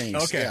 Chucking things.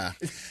 Okay, yeah,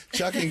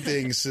 chucking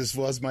things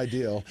was my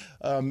deal.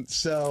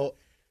 So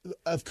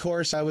of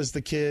course I was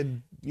the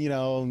kid,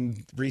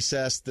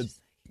 recess that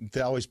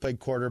always played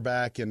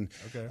quarterback, and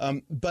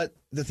but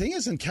the thing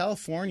is, in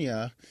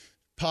California,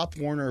 Pop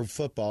Warner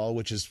football,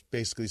 which is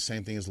basically the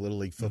same thing as Little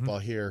League football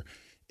here,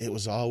 it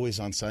was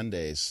always on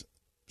Sundays.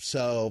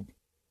 So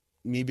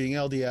me being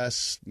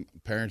LDS,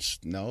 parents,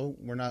 no,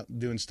 we're not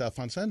doing stuff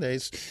on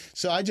Sundays.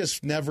 So I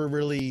just never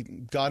really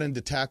got into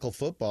tackle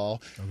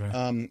football.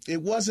 Okay.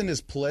 It wasn't as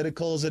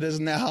political as it is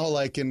now,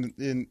 like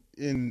in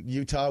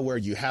Utah, where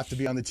you have to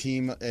be on the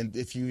team, and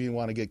if you even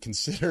want to get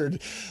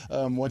considered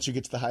once you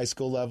get to the high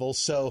school level.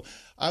 So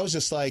I was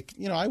just like,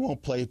 I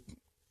won't play.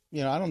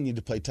 I don't need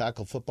to play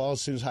tackle football.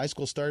 As soon as high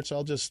school starts,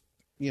 I'll just,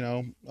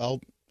 I'll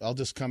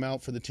just come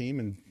out for the team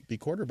and be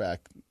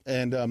quarterback.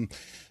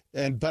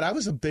 But I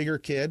was a bigger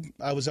kid.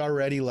 I was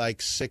already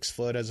like 6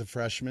 foot as a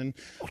freshman.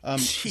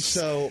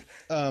 So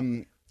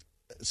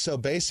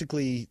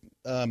basically,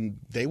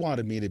 they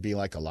wanted me to be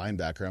like a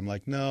linebacker. I'm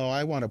like, no,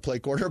 I want to play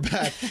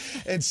quarterback.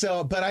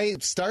 But I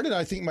started,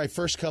 I think my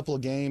first couple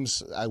of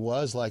games, I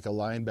was like a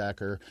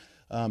linebacker.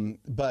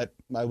 But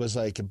I was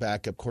like a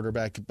backup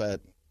quarterback,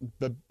 but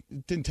it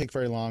didn't take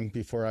very long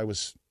before I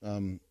was,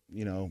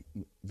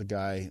 the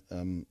guy.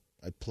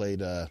 I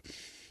played,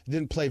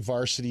 didn't play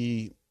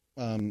varsity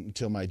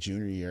until my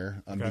junior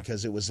year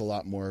because it was a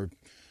lot more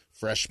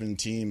freshman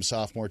team,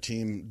 sophomore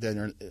team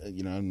than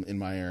in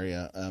my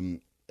area,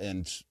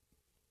 and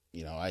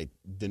I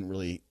didn't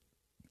really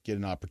get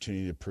an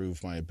opportunity to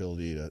prove my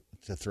ability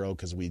to throw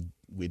because we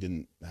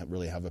didn't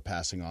really have a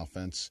passing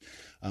offense,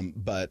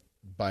 but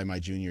by my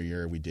junior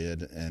year we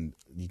did, and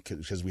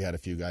because we had a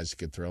few guys that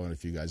could throw and a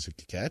few guys that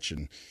could catch,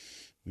 and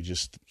we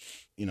just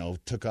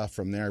took off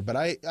from there. But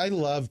I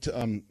loved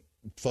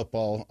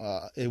football.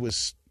 It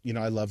was.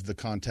 I loved the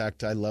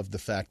contact. I loved the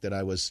fact that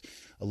I was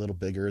a little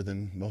bigger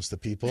than most of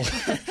the people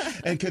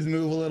and could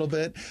move a little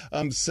bit.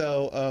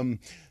 So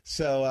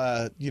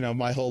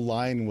my whole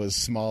line was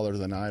smaller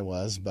than I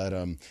was, but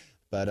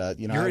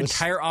your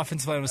entire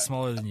offensive line was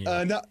smaller than you.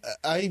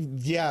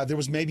 There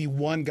was maybe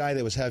one guy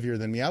that was heavier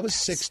than me. I was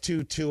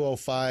 6'2",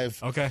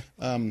 205. Okay.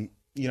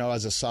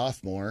 As a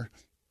sophomore.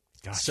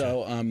 Gotcha.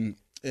 So,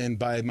 and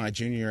by my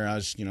junior year, I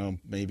was,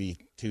 maybe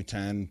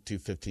 210,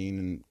 215,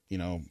 and,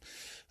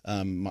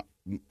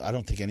 I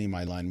don't think any of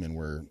my linemen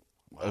were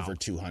over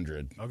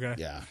 200. Okay.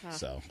 Yeah. Huh.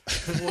 So.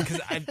 Because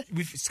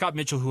we've Scott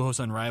Mitchell, who hosts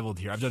Unrivaled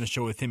here, I've done a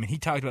show with him, and he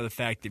talked about the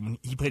fact that when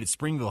he played at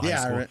Springville High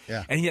School,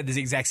 and he had this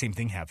exact same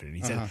thing happening.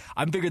 He said,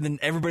 I'm bigger than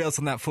everybody else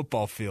on that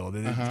football field.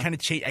 And it kind of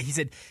changed. He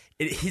said,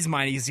 in his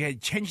mind, he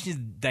changed his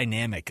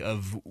dynamic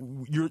of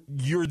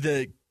you're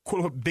the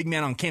quote unquote big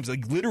man on campus,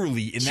 like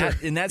literally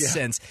in that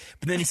sense.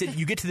 But then he said,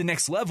 you get to the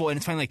next level, and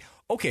it's finally like,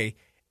 okay,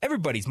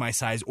 everybody's my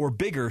size or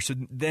bigger, so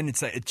then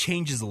it's like it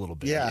changes a little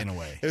bit in a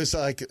way. It was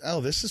like,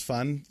 oh, this is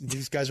fun.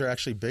 These guys are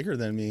actually bigger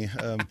than me.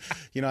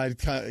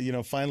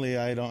 Finally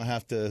I don't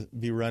have to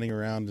be running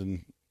around,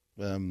 and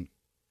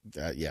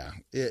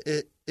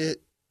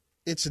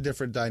it's a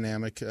different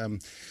dynamic.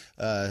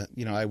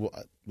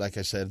 Like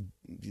I said,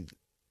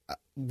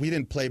 we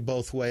didn't play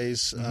both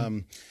ways.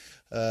 So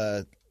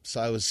I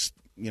was,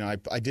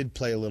 I did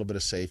play a little bit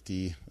of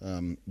safety,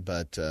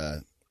 but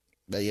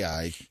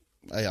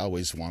I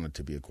always wanted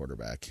to be a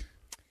quarterback.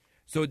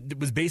 So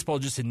was baseball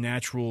just a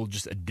natural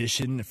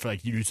addition for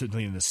like you do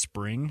something in the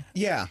spring?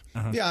 Yeah.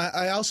 Yeah,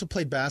 I also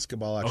played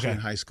basketball actually in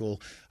high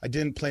school. I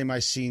didn't play my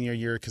senior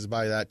year because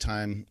by that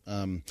time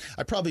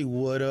I probably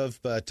would have,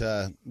 but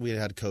we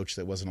had a coach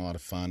that wasn't a lot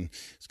of fun.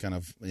 It's kind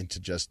of into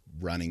just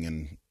running,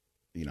 and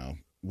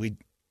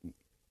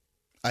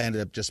I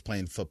ended up just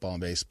playing football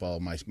and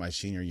baseball my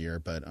senior year,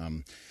 but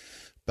I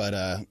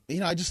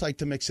just like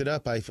to mix it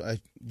up.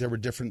 There were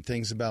different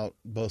things about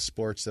both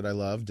sports that I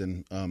loved,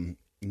 and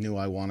knew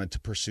I wanted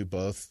to pursue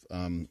both.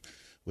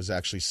 Was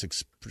actually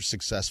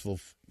successful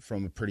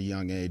from a pretty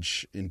young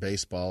age in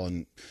baseball,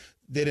 and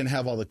they didn't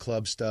have all the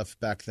club stuff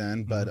back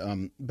then. But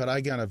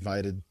I got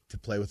invited to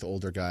play with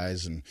older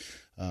guys, and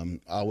I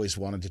always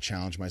wanted to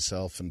challenge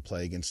myself and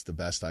play against the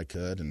best I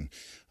could.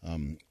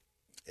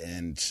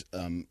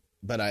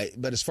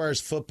 But as far as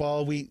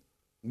football,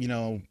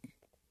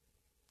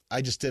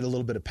 I just did a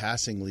little bit of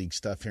passing league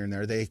stuff here and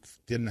there. They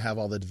didn't have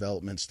all the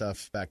development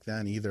stuff back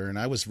then either. And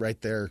I was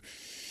right there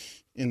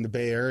in the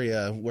Bay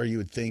Area where you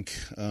would think,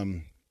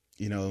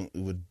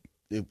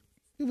 it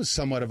was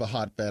somewhat of a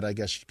hotbed, I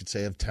guess you could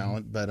say, of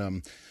talent. But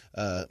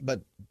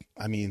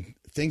I mean,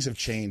 things have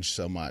changed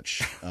so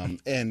much.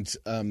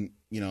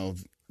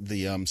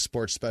 The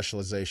sports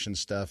specialization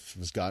stuff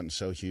has gotten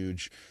so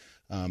huge.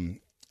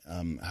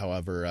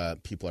 However,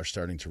 people are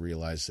starting to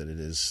realize that it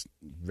is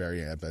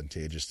very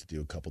advantageous to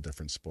do a couple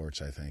different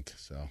sports, I think.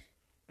 So,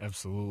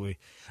 Absolutely.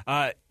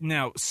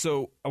 Now,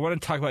 so I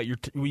want to talk about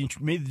when you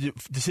made the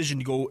decision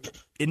to go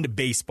into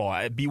baseball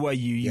at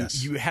BYU.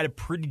 Yes. You had a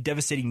pretty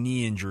devastating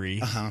knee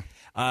injury.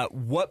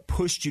 What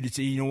pushed you to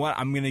say, you know what,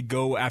 I'm going to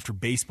go after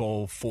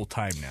baseball full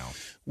time now?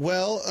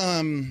 Well,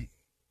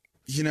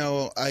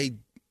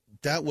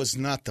 that was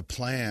not the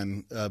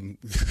plan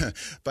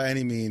by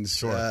any means.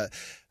 Sure.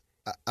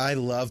 I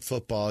loved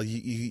football.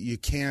 You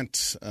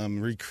can't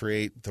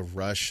recreate the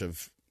rush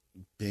of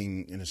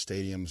being in a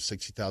stadium,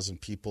 60,000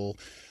 people,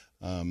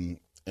 and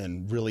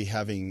really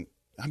having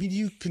 – I mean,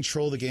 you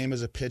control the game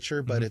as a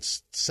pitcher, but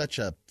it's such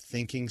a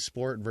thinking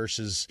sport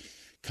versus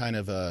kind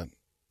of a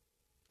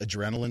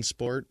adrenaline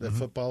sport that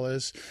football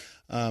is.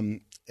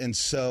 And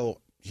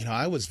so,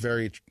 I was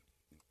very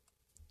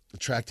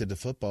attracted to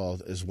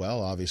football as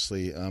well,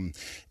 obviously. And,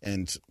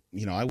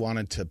 I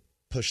wanted to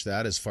push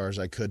that as far as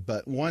I could.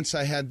 But once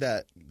I had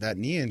that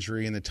knee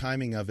injury, and the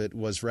timing of it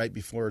was right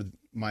before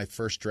my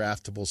first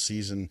draftable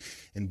season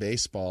in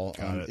baseball.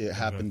 It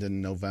happened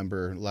in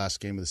November, last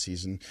game of the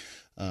season.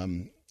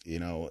 And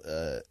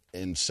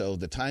so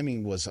the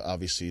timing was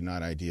obviously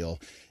not ideal.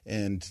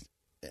 And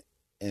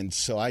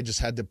so I just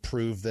had to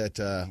prove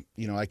that,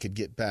 I could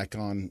get back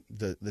on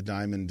the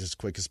diamond as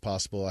quick as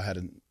possible. I had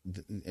an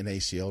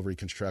ACL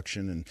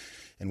reconstruction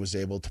and was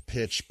able to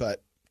pitch,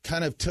 but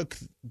kind of took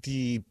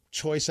the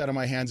choice out of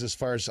my hands as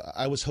far as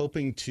I was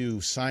hoping to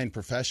sign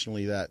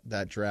professionally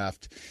that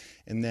draft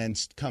and then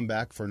come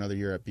back for another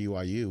year at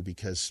BYU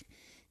because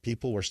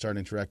people were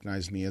starting to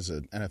recognize me as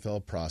an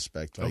NFL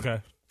prospect.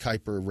 Like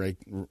Kuiper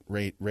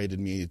rated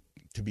me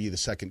to be the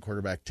second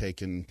quarterback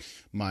taken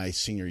my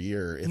senior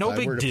year. If no I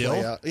big were to deal.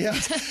 Play out. Yeah,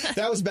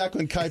 that was back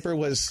when Kuiper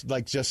was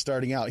like just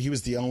starting out. He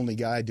was the only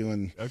guy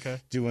doing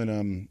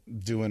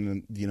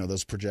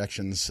those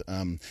projections.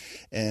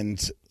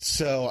 And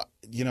so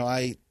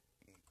I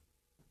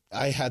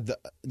had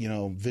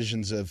the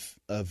visions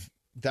of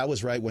that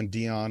was right when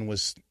Deion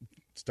was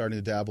starting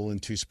to dabble in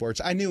two sports.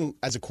 I knew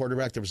as a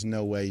quarterback there was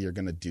no way you're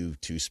going to do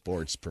two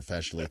sports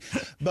professionally,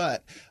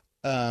 but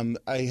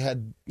I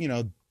had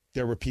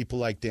there were people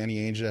like Danny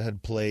Ainge that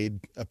had played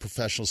a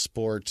professional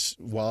sport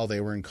while they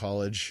were in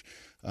college.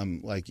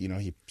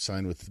 He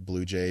signed with the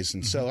Blue Jays.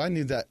 And so I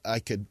knew that I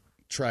could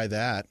try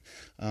that.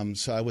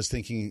 So I was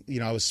thinking,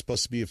 I was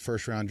supposed to be a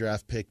first-round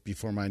draft pick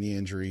before my knee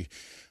injury.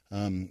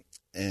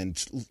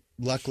 And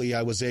luckily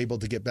I was able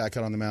to get back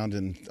out on the mound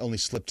and only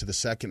slipped to the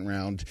second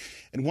round.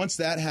 And once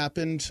that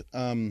happened,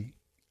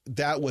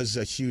 that was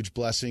a huge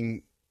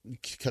blessing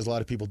because a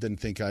lot of people didn't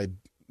think I'd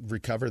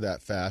recover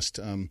that fast.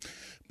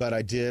 But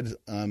I did.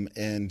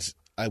 And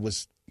I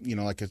was,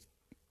 it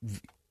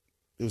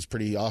was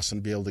pretty awesome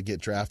to be able to get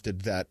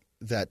drafted that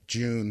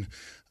June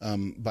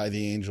by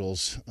the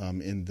Angels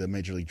in the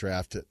Major League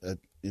Draft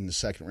in the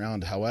second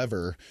round.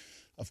 However,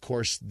 of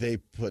course, they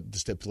put the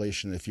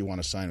stipulation, if you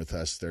want to sign with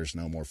us, there's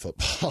no more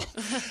football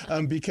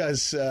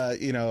because,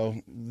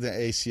 the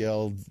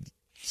ACL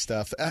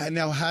stuff.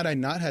 Now, had I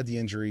not had the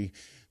injury,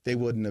 they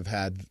wouldn't have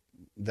had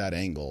that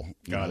angle.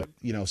 Got it.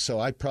 So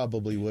I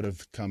probably would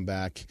have come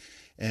back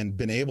and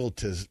been able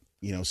to,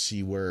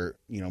 see where,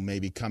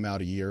 maybe come out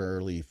a year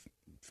early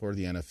for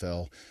the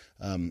NFL.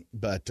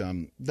 But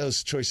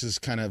those choices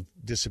kind of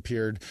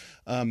disappeared.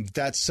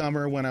 That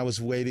summer when I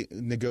was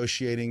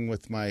negotiating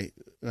with my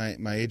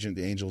agent,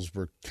 the Angels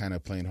were kind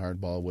of playing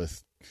hardball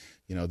with,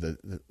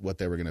 what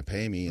they were going to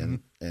pay me.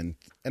 And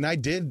I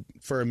did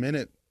for a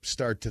minute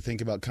start to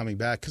think about coming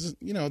back because,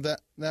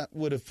 that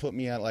would have put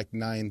me at like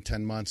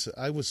 9-10 months.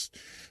 I was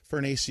for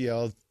an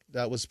ACL.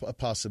 That was a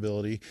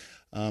possibility.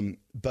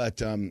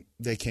 But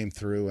they came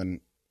through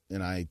and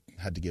I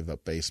had to give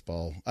up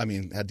baseball.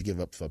 Had to give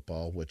up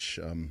football, which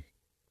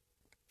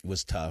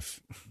was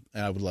tough.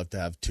 And I would love to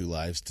have two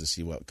lives to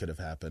see what could have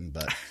happened,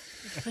 but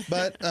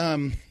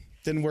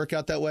didn't work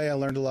out that way. I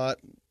learned a lot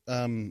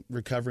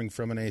recovering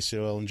from an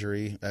ACL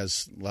injury,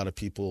 as a lot of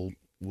people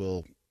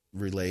will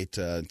relate.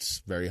 It's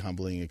a very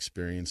humbling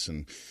experience,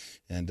 and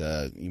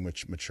you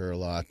mature a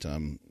lot.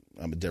 I'm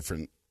a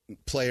different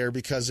player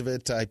because of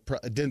it. I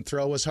didn't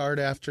throw as hard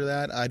after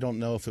that. I don't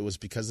know if it was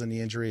because of the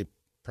knee injury. It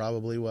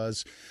probably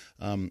was,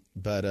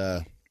 but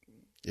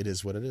it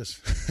is what it is.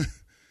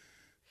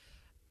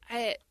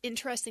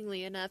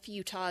 Interestingly enough,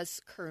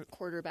 Utah's current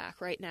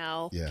quarterback right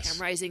now, yes.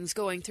 Cam Rising's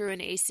going through an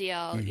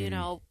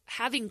ACL.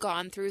 Having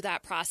gone through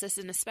that process,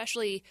 and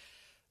especially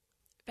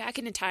back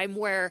in a time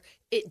where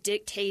it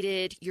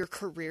dictated your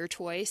career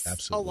choice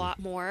Absolutely. A lot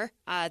more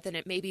than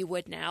it maybe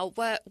would now.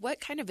 What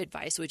kind of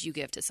advice would you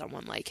give to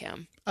someone like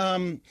him?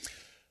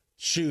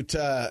 He's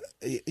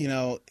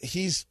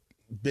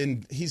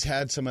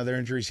had some other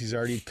injuries he's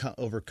already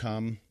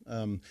overcome,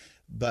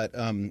 but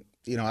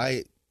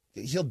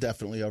he'll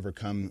definitely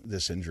overcome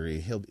this injury.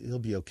 He'll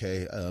be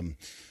okay.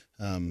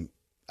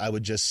 I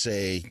would just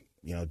say,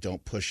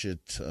 don't push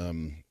it.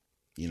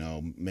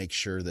 Make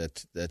sure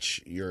that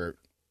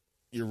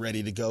you're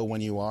ready to go when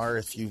you are.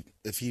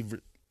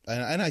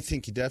 And I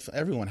think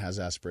everyone has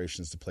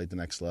aspirations to play at the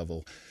next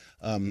level.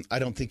 I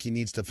don't think he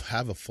needs to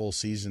have a full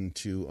season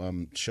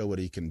to show what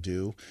he can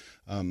do.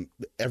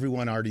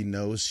 Everyone already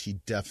knows he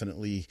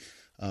definitely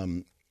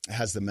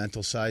has the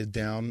mental side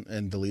down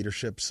and the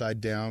leadership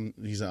side down.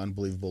 He's an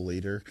unbelievable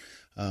leader,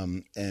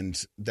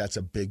 and that's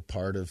a big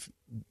part of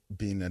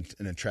being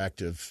an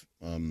attractive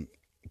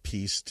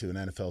piece to an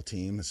NFL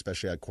team,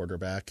 especially at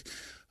quarterback.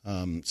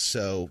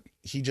 So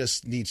he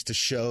just needs to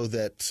show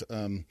that,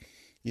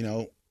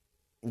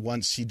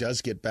 once he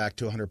does get back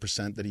to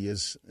 100%, that he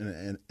is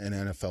an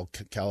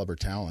NFL caliber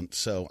talent.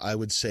 So I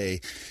would say,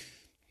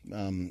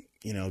 don't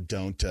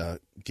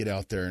get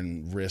out there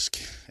and risk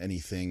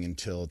anything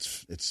until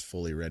it's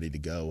fully ready to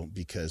go,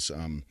 because,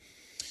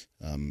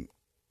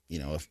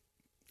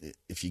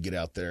 if you get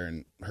out there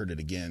and hurt it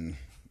again,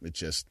 it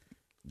just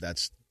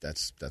that's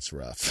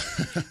rough.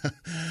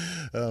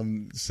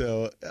 I'm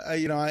sure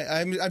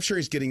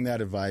he's getting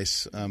that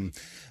advice. I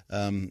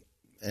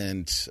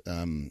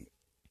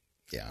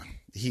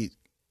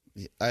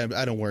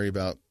don't worry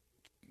about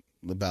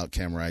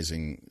Cam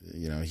Rising.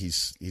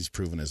 He's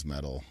proven his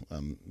mettle.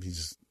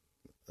 He's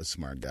a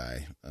smart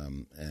guy,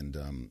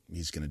 and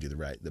he's going to do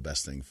the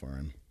best thing for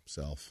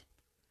himself.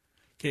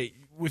 Okay,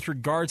 with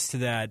regards to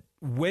that,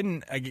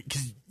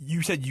 because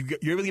you said you're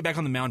able to get back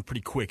on the mound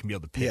pretty quick and be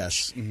able to pitch.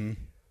 Yes. Mm-hmm.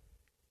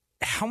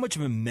 How much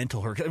of a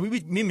mental hurdle? Me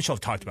and Michelle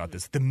have talked about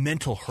this. The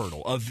mental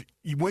hurdle of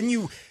when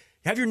you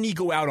have your knee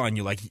go out on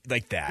you like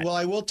that. Well,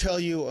 I will tell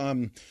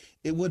you,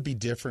 it would be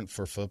different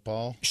for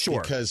football. Sure.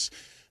 Because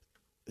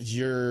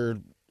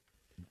you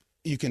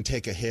can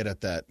take a hit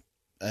at that,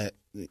 at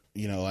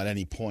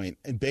any point.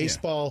 In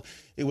baseball,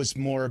 It was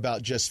more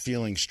about just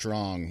feeling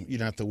strong. You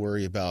don't have to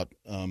worry about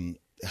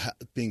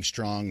being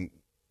strong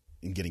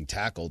and getting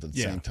tackled at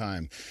the same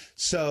time.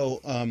 So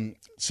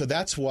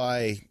that's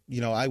why,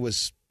 I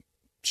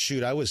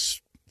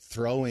was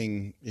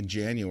throwing in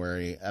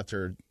January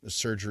after the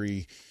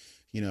surgery,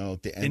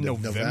 at the end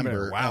of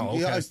November. Wow.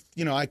 Okay.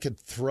 I could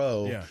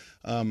throw. Yeah.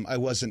 I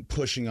wasn't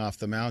pushing off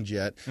the mound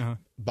yet. Uh-huh.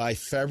 By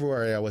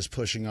February, I was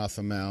pushing off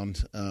the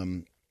mound.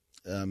 And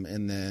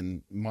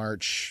then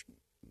March,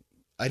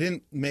 I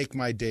didn't make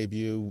my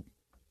debut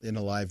in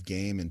a live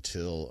game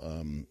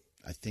until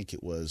I think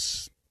it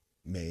was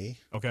May.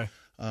 Okay.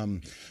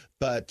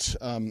 But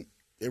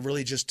it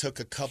really just took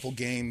a couple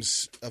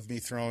games of me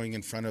throwing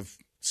in front of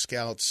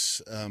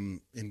scouts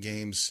in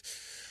games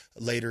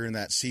later in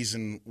that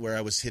season where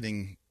I was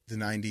hitting the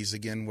 90s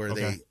again, where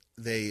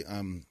they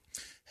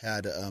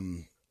had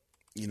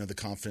the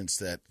confidence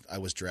that I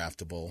was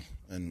draftable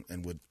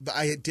and would. But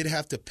I did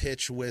have to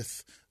pitch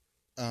with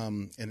a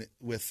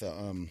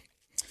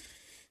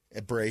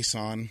brace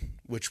on,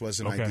 which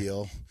wasn't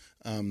ideal.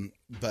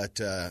 But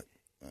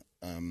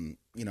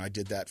I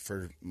did that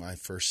for my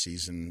first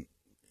season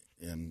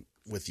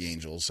with the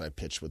Angels. I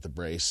pitched with the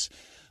brace.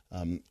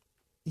 I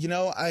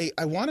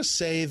want to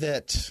say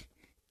that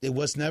it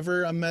was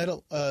never a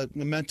mental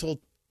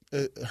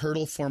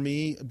hurdle for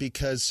me,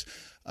 because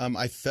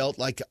I felt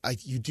like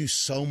you do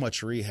so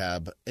much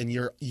rehab and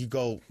you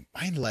go,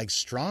 my leg's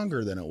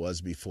stronger than it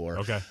was before.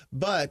 Okay.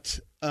 But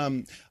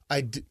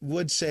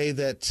would say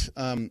that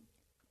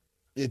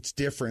it's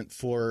different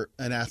for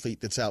an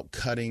athlete that's out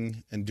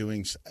cutting and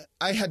doing.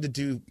 I had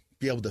to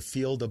be able to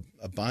field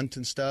a bunt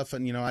and stuff,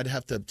 and I'd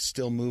have to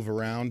still move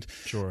around.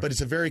 Sure. But it's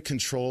a very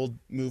controlled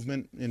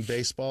movement in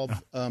baseball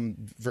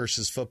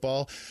versus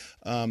football.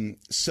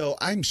 So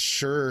I'm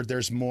sure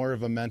there's more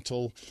of a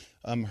mental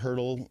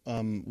hurdle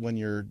when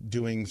you're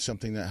doing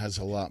something that has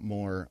a lot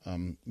more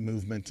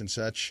movement and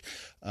such.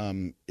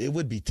 It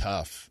would be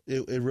tough.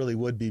 It really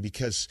would be,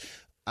 because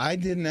I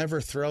didn't ever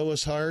throw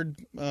as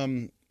hard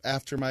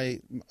after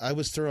I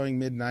was throwing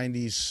mid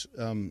 90s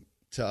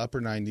to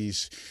upper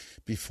 90s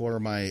before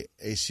my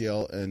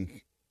ACL,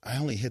 and I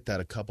only hit that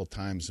a couple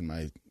times in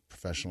my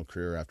professional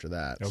career after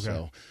that. Okay.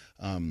 So,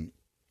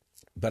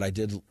 but I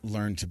did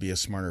learn to be a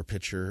smarter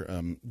pitcher.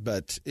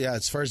 But yeah,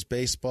 as far as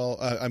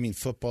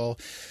football,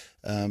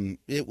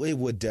 it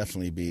would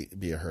definitely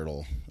be a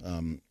hurdle.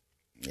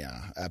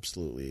 Yeah,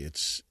 absolutely.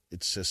 It's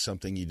just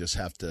something you just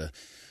have to.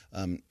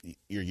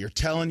 You're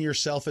telling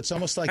yourself, it's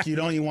almost like you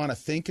don't even want to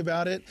think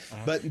about it,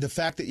 but the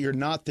fact that you're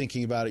not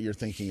thinking about it, you're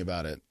thinking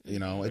about it.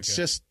 It's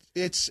just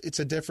it's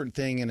a different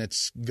thing, and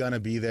it's gonna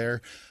be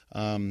there.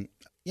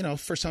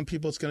 For some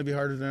people, it's going to be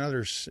harder than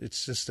others.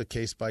 It's just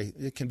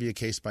it can be a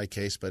case by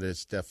case, but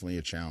it's definitely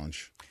a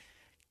challenge.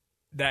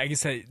 I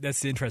guess that's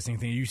the interesting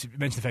thing. You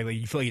mentioned the fact that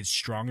you feel like it's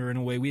stronger in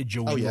a way. We had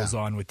Joe Ingles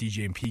on with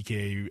DJ and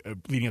PK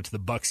leading up to the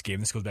Bucs game.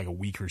 This goes back a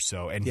week or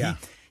so, and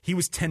he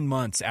was 10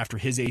 months after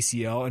his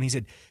ACL, and he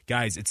said,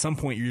 "Guys, at some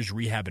point you're just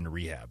rehabbing to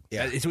rehab."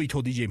 Yeah, it's what he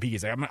told DJ and PK.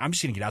 He's like, "I'm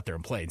just going to get out there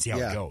and play and see how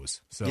it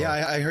goes." So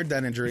I heard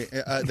that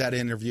that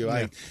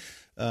interview.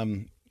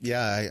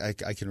 Yeah.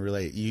 I can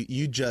relate.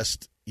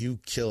 You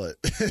kill it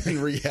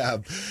in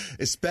rehab,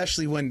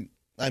 especially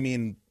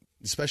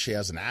especially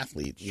as an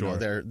athlete. Sure.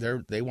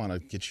 They want to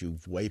get you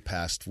way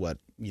past what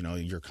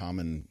your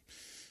common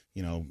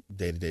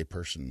day-to-day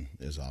person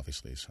is,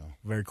 obviously. So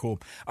very cool.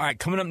 All right,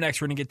 coming up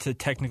next, we're going to get to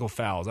technical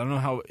fouls. I don't know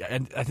how.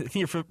 I think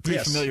you're pretty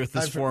familiar with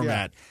this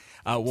format.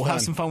 We'll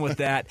have some fun with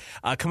that.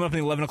 Coming up in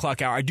the 11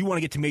 o'clock hour, I do want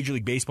to get to Major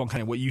League Baseball and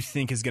kind of what you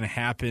think is going to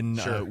happen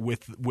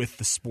with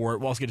the sport.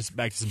 We'll also get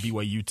back to some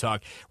BYU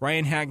talk.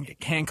 Ryan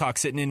Hancock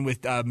sitting in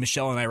with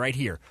Michelle and I right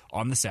here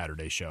on the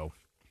Saturday Show.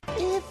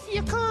 If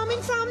you're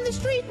coming from the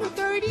street with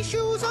dirty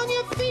shoes on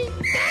your feet,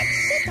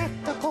 that's a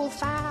technical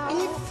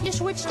foul. If you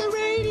switch the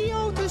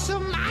radio to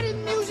some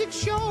modern music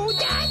show,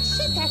 that's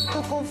a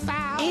technical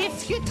foul.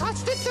 If you touch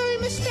the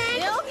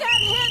thermostat, you'll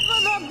get hit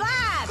with a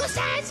bat. 'Cause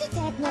that's a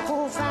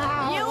technical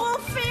foul. You will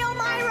feel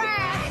my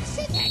wrath.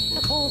 That's a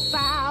technical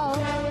foul.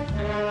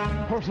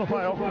 Personal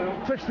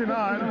foul,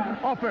 69,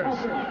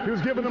 offense. He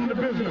was giving them the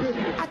business.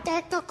 A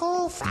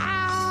technical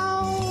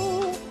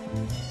foul.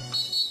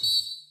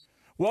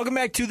 Welcome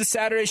back to the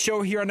Saturday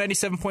Show here on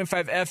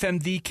 97.5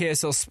 FM, the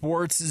KSL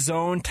Sports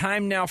Zone.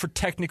 Time now for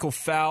technical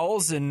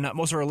fouls, and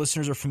most of our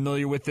listeners are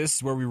familiar with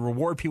this, where we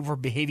reward people for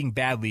behaving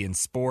badly in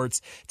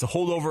sports. It's a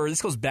holdover.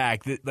 This goes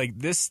back. Like,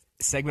 this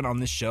segment on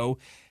this show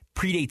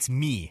predates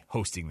me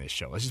hosting this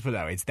show. Let's just put it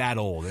that way. It's that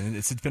old, and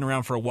it's been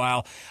around for a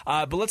while.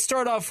 But let's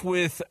start off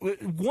with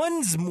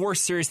one's more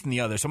serious than the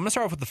other. So I'm going to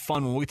start off with the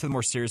fun one. We'll get to the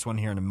more serious one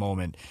here in a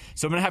moment.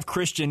 So I'm going to have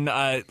Christian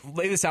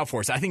lay this out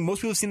for us. I think most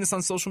people have seen this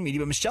on social media,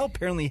 but Michelle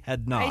apparently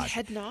had not. I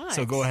had not.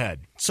 So go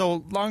ahead.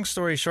 So long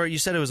story short, you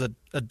said it was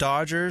a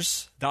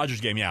Dodgers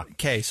game, yeah.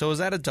 Okay, so was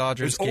that a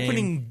Dodgers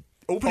game?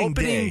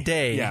 Opening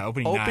day. Yeah,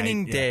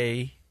 opening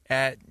day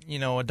at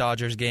a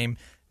Dodgers game.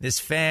 This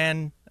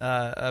fan,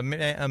 a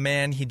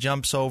man, he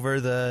jumps over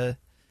the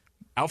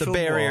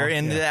barrier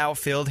in the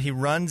outfield. He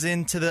runs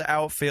into the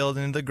outfield,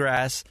 into the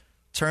grass,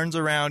 turns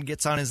around,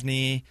 gets on his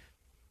knee,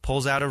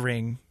 pulls out a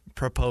ring,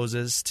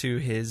 proposes to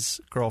his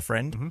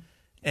girlfriend. Mm-hmm.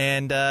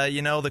 And,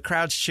 the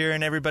crowd's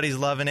cheering, everybody's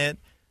loving it.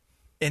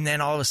 And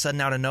then all of a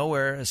sudden, out of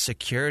nowhere, a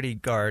security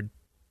guard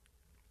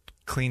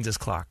cleans his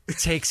clock,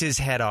 takes his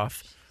head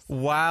off,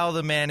 while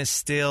the man is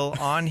still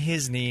on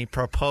his knee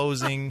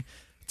proposing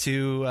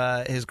to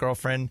his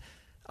girlfriend.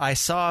 I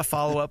saw a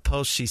follow-up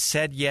post. She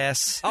said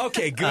yes.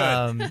 Okay,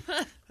 good.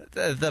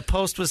 The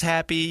post was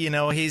happy.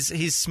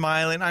 He's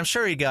smiling. I'm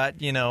sure he got,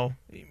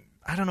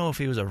 I don't know if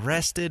he was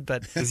arrested,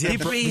 but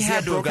he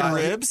had to have gotten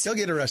ribs. He'll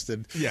get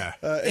arrested. Yeah.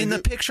 In the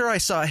picture I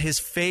saw, his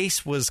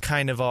face was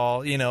kind of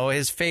all,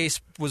 his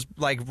face was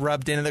like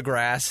rubbed into the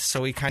grass,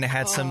 so he kind of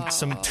had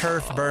some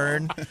turf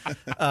burn.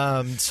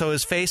 So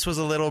his face was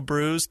a little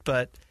bruised,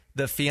 but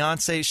the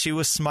fiance, she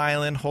was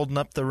smiling, holding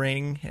up the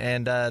ring,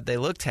 and they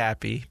looked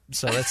happy.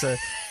 So that's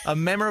a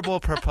memorable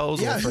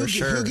proposal for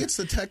sure. Who gets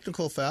the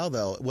technical foul,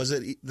 though? Was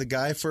it the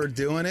guy for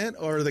doing it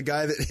or the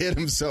guy that hit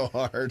him so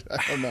hard?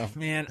 I don't know.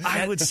 Man,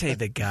 I would say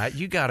the guy.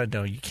 You got to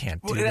know you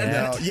can't do that.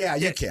 No, yeah,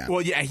 you can.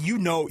 Well, yeah, you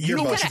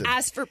got to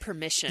ask for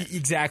permission.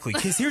 Exactly.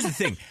 Because here's the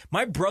thing.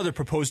 My brother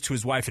proposed to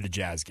his wife at a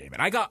Jazz game.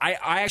 And I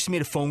actually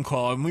made a phone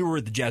call, and we were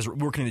at the Jazz,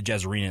 working at the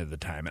Jazz Arena at the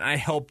time, and I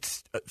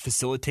helped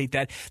facilitate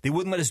that. They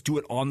wouldn't let us do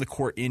it on the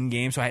court in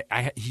game, so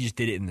he just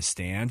did it in the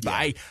stand.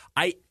 But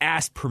I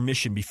asked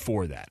permission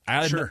before that.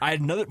 I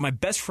had my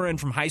best friend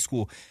from high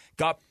school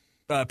got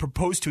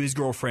proposed to his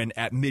girlfriend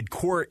at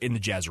mid-court in the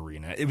Jazz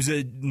Arena. It was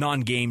a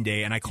non-game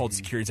day, and I called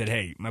security and said,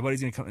 "Hey, my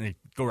buddy's going to come," and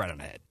go right on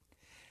ahead.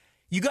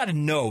 You got to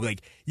know,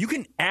 like, you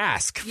can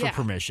ask for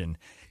permission.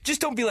 Just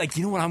don't be like,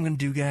 you know what I'm going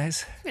to do,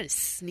 guys? I'm going to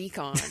sneak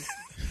on.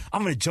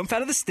 I'm going to jump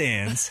out of the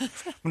stands.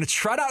 I'm going to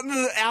trot out into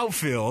the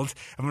outfield.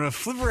 I'm going to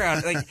flip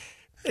around. Like,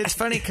 it's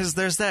funny because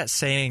there's that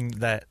saying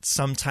that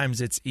sometimes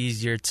it's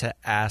easier to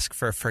ask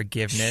for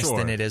forgiveness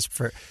than it is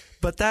for.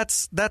 But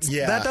that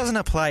doesn't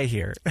apply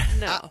here.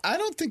 No, I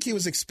don't think he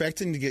was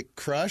expecting to get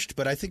crushed,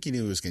 but I think he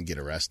knew he was going to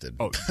get arrested.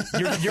 Oh,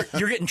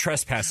 you're getting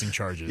trespassing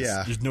charges.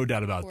 Yeah, there's no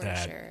doubt about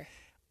that. Sure.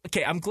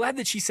 Okay, I'm glad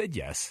that she said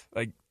yes.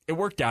 Like, it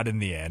worked out in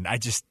the end.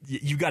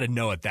 You got to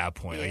know at that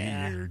point.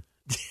 Yeah.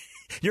 Like,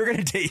 you're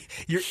going to take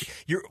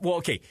well,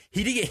 okay.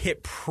 He did get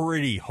hit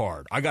pretty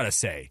hard, I got to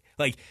say.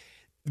 Like,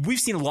 we've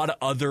seen a lot of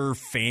other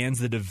fans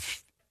that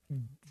have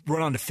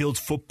run onto fields,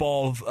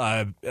 football,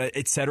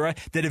 et cetera,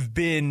 that have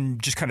been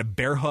just kind of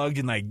bear hugged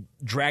and like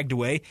dragged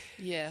away.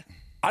 Yeah.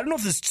 I don't know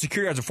if this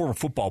security guard's a former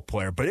football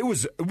player, but it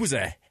was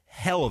a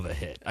hell of a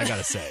hit, I got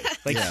to say.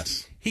 Like,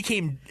 he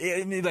came,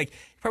 I mean, like,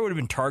 probably would have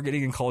been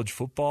targeting in college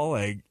football,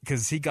 like,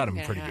 because he got him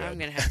pretty good. I'm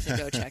going to have to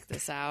go check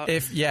this out.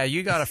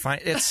 You got to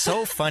find, it's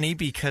so funny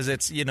because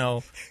it's,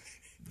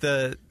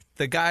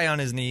 the guy on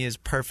his knee is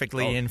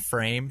perfectly in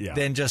frame. Yeah.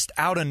 Then just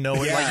out of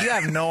nowhere, like, you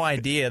have no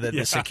idea that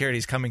the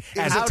security's coming.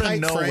 Out of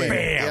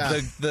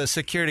nowhere, the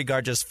security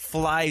guard just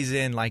flies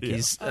in like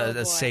he's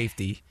a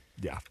safety.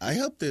 Yeah, I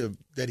hope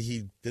that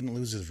he didn't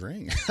lose his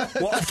ring.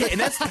 Well, okay,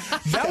 and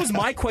that was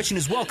my question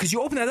as well, because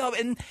you open that up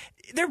and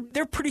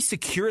they're pretty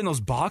secure in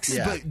those boxes.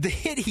 Yeah. But the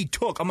hit he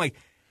took, I'm like,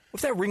 what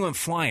if that ring went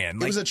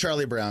flying? It was a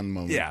Charlie Brown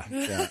moment.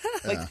 Yeah.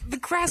 Like, the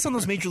grass on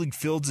those major league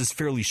fields is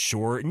fairly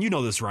short, and you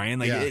know this, Ryan.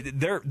 Like,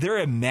 they're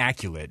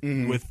immaculate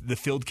with the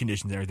field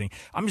conditions and everything.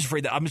 I'm just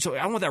afraid that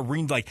I want that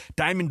ring like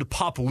diamond to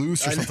pop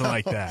loose or something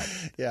like that.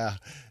 Yeah,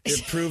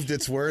 it proved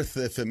its worth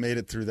if it made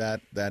it through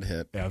that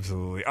hit.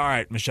 Absolutely. All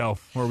right, Michelle,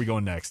 where are we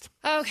going next?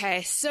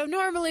 Okay, so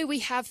normally we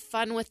have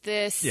fun with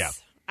this. Yeah.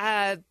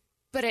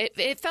 But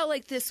it felt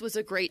like this was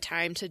a great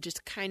time to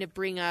just kind of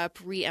bring up,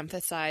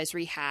 re-emphasize,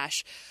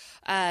 rehash.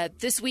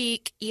 This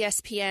week,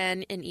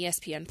 ESPN and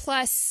ESPN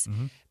Plus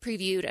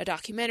previewed a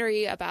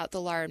documentary about the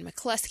Lauren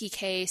McCluskey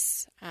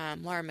case.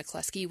 Lauren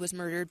McCluskey was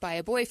murdered by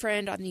a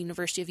boyfriend on the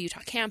University of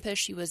Utah campus.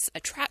 She was a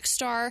track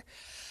star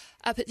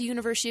up at the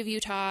University of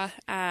Utah.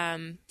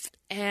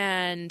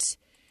 And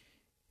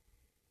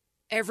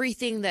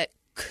everything that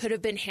could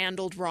have been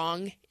handled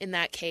wrong in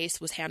that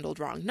case was handled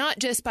wrong, not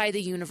just by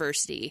the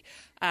university.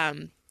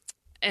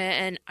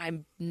 And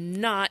I'm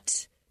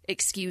not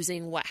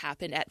excusing what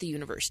happened at the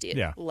university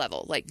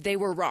level. Like, they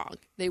were wrong.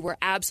 They were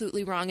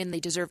absolutely wrong, and they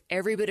deserve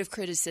every bit of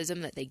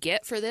criticism that they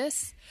get for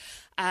this.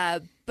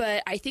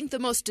 But I think the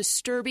most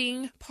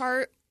disturbing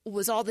part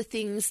was all the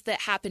things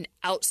that happened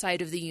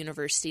outside of the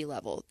university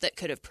level that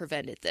could have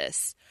prevented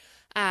this,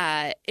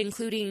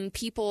 including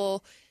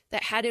people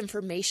that had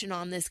information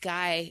on this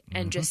guy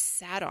and just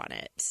sat on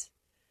it.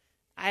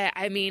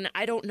 I mean,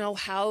 I don't know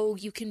how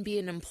you can be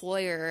an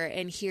employer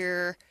and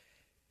hear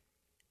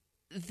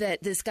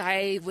that this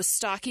guy was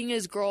stalking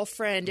his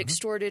girlfriend,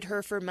 extorted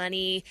her for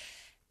money,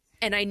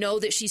 and I know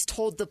that she's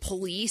told the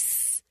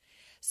police,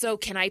 so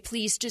can I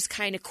please just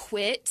kind of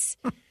quit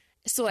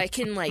so I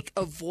can, like,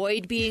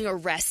 avoid being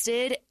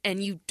arrested,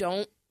 and you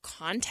don't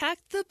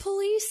contact the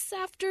police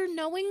after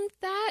knowing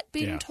that,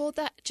 being told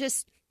that?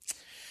 Just...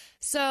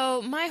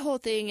 So my whole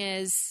thing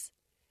is,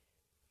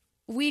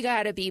 we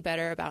got to be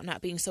better about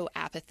not being so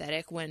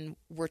apathetic when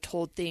we're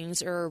told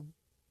things or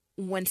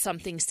when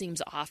something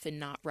seems off and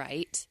not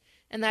right.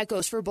 And that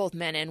goes for both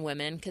men and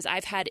women, because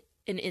I've had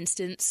an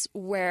instance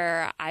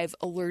where I've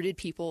alerted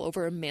people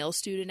over a male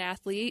student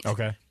athlete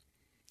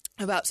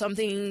about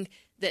something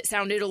that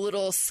sounded a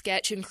little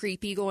sketch and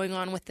creepy going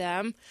on with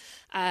them.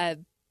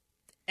 And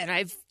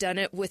I've done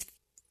it with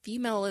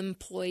female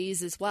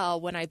employees as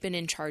well when I've been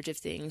in charge of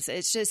things.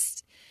 It's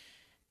just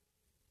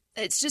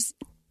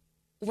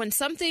when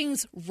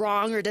something's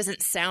wrong or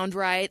doesn't sound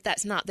right,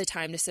 that's not the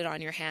time to sit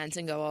on your hands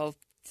and go, oh,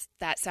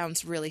 that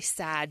sounds really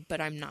sad, but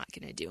I'm not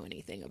going to do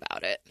anything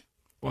about it.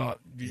 Well,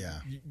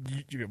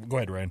 go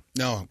ahead, Ryan.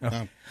 No.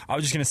 I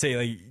was just going to say,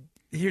 like,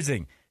 here's the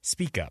thing.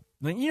 Speak up.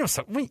 Like,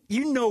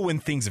 you know when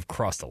things have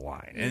crossed a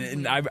line.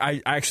 And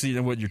I actually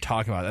know what you're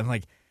talking about. I'm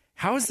like,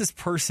 how is this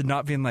person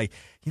not being like,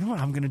 you know what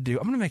I'm going to do?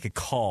 I'm going to make a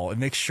call and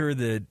make sure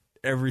that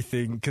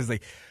everything, because,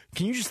 like,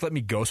 can you just let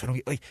me go so I don't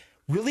get, like,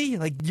 really?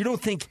 Like, you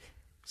don't think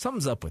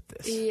something's up with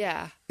this?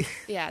 Yeah.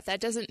 That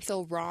doesn't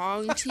feel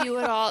wrong to you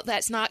at all.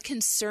 That's not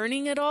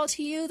concerning at all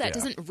to you. That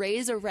doesn't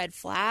raise a red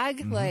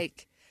flag.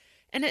 Like,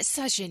 and it's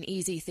such an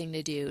easy thing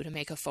to do, to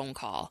make a phone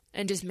call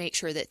and just make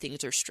sure that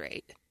things are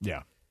straight.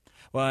 Yeah.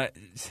 Well,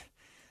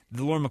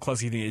 the Lauren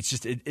McCluskey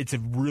thing, it's a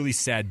really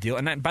sad deal.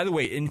 And by the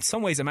way, in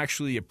some ways, I'm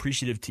actually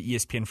appreciative to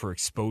ESPN for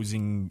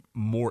exposing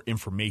more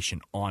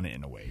information on it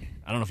in a way.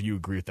 I don't know if you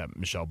agree with that,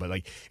 Michelle, but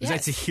like, it was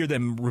nice to hear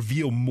them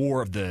reveal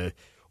more of the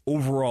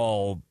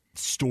overall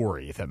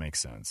story, if that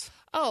makes sense.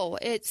 Oh,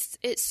 it's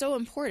so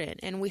important,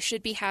 and we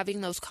should be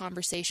having those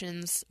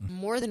conversations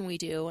more than we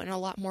do, and a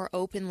lot more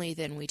openly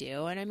than we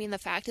do. And I mean, the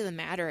fact of the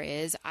matter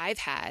is, I've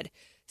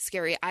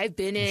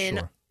been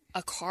in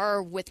a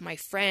car with my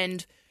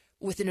friend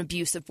with an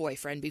abusive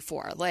boyfriend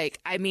before. Like,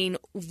 I mean,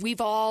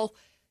 we've all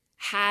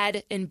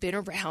had and been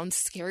around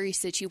scary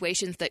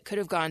situations that could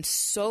have gone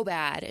so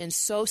bad and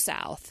so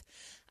south.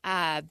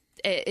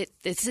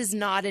 This is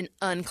not an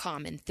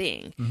uncommon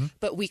thing,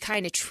 but we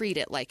kind of treat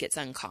it like it's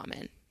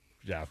uncommon.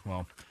 Yeah,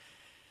 well,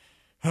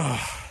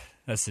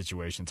 that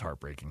situation's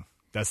heartbreaking.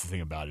 That's the thing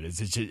about it.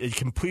 It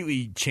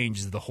completely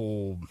changes the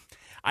whole,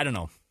 I don't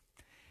know.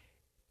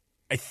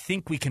 I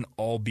think we can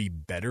all be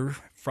better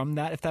from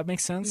that, if that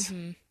makes sense.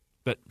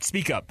 But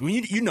speak up.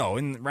 You know,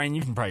 and Ryan,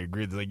 you can probably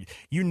agree that, like,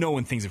 you know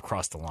when things have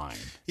crossed the line.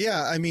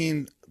 Yeah, I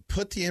mean,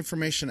 put the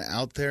information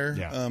out there.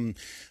 Yeah.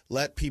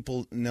 Let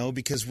people know,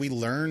 because we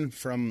learn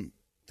from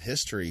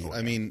history.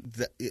 I mean,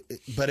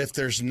 but if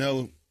there's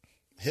no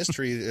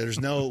history, there's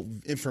no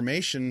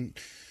information,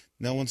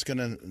 no one's going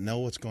to know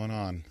what's going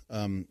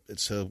on.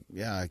 So,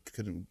 yeah, I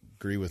couldn't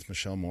agree with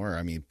Michelle more.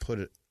 I mean, put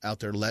it out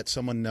there. Let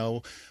someone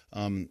know.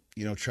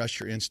 Trust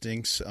your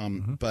instincts.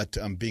 But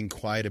being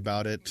quiet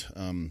about it,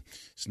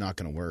 it's not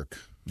going to work.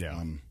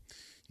 Yeah.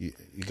 You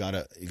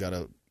gotta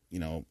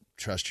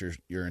trust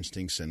your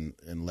instincts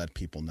and let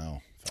people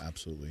know.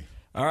 Absolutely.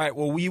 All right.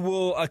 Well, we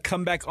will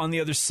come back on the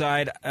other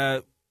side.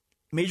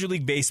 Major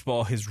League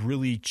Baseball has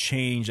really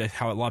changed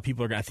how a lot of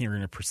people are going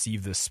to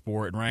perceive this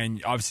sport. And Ryan,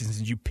 obviously,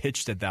 since you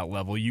pitched at that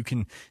level, you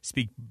can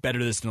speak better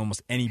to this than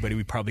almost anybody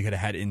we probably could have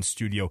had in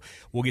studio.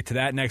 We'll get to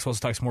that next. We'll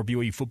also talk some more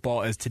BYU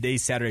football as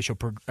today's Saturday show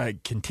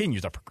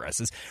continues or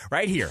progresses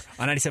right here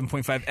on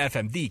 97.5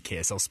 FM, the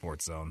KSL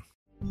Sports Zone.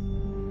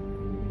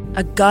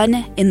 A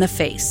gun in the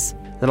face.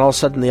 Then all of a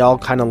sudden, they all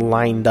kind of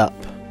lined up.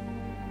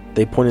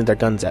 They pointed their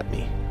guns at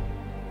me.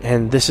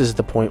 And this is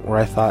the point where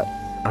I thought,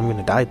 I'm going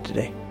to die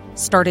today.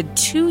 Started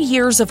 2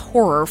 years of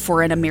horror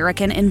for an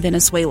American in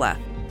Venezuela.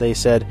 They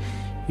said,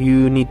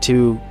 you need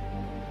to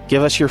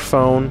give us your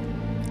phone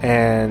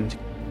and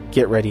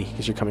get ready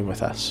because you're coming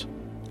with us.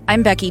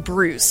 I'm Becky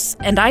Bruce,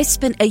 and I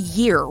spent a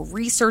year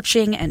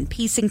researching and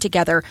piecing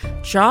together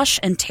Josh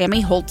and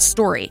Tammy Holt's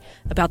story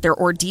about their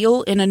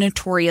ordeal in a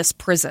notorious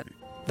prison.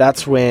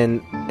 That's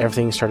when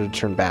everything started to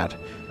turn bad.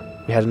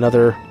 We had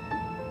another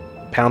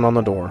pound on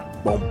the door.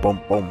 Boom,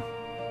 boom, boom.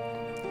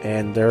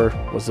 And there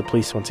was the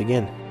police once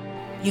again.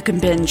 You can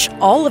binge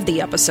all of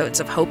the episodes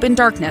of Hope in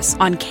Darkness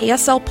on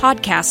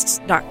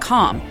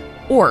KSLPodcasts.com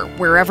or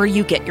wherever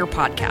you get your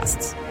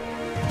podcasts.